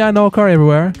follow me at Noel Curry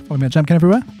everywhere. Follow me at Jumpkin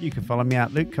everywhere. You can follow me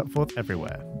at Luke Cutforth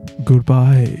everywhere.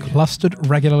 Goodbye. Clustered,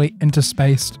 regularly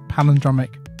interspaced, palindromic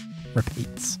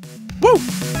repeats. Woo!